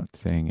mistake of not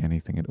saying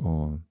anything at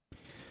all.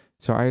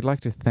 So I'd like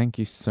to thank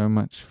you so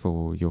much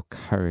for your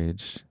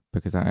courage,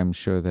 because I'm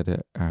sure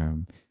that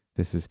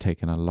this has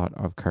taken a lot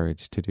of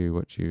courage to do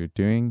what you're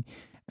doing.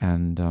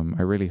 And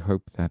I really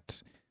hope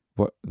that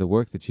the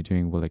work that you're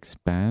doing will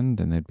expand,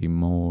 and there'd be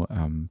more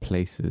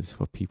places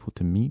for people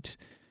to meet,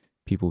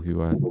 people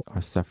who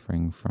are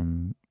suffering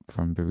from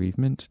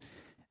bereavement.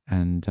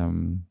 And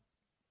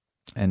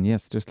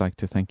yes, just like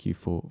to thank you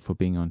for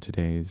being on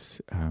today's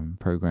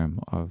program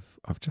of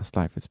Just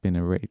Life. It's been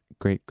a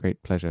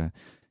great pleasure,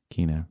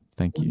 Gina.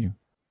 Thank you.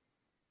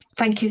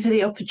 Thank you for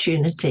the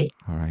opportunity.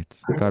 All right.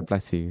 God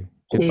bless you.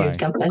 Goodbye.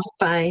 God bless.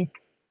 Bye.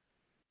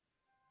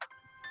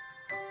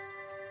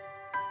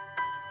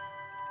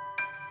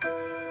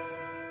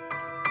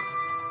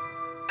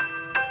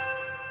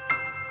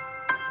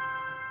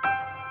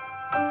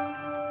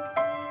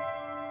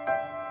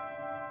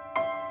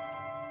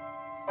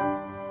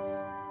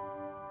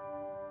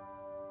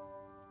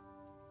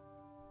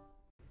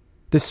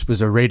 This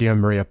was a Radio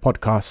Maria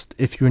podcast.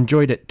 If you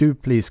enjoyed it, do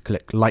please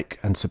click like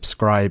and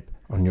subscribe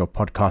on your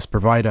podcast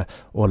provider,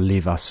 or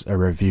leave us a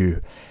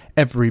review.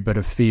 Every bit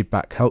of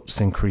feedback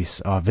helps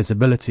increase our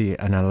visibility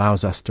and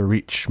allows us to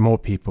reach more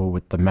people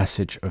with the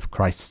message of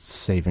Christ's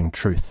saving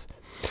truth.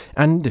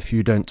 And if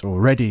you don't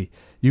already,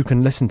 you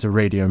can listen to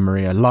Radio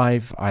Maria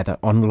live, either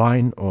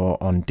online or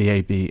on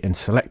DAB in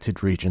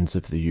selected regions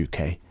of the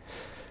UK.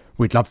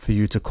 We'd love for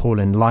you to call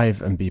in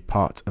live and be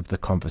part of the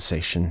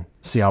conversation.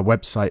 See our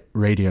website,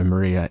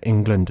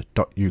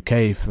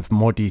 radiomariaengland.uk, for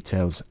more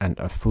details and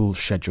a full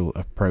schedule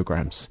of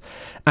programmes.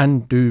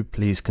 And do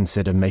please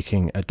consider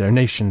making a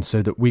donation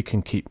so that we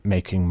can keep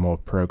making more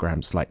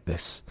programmes like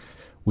this.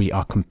 We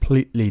are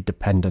completely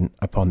dependent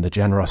upon the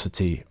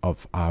generosity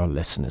of our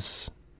listeners.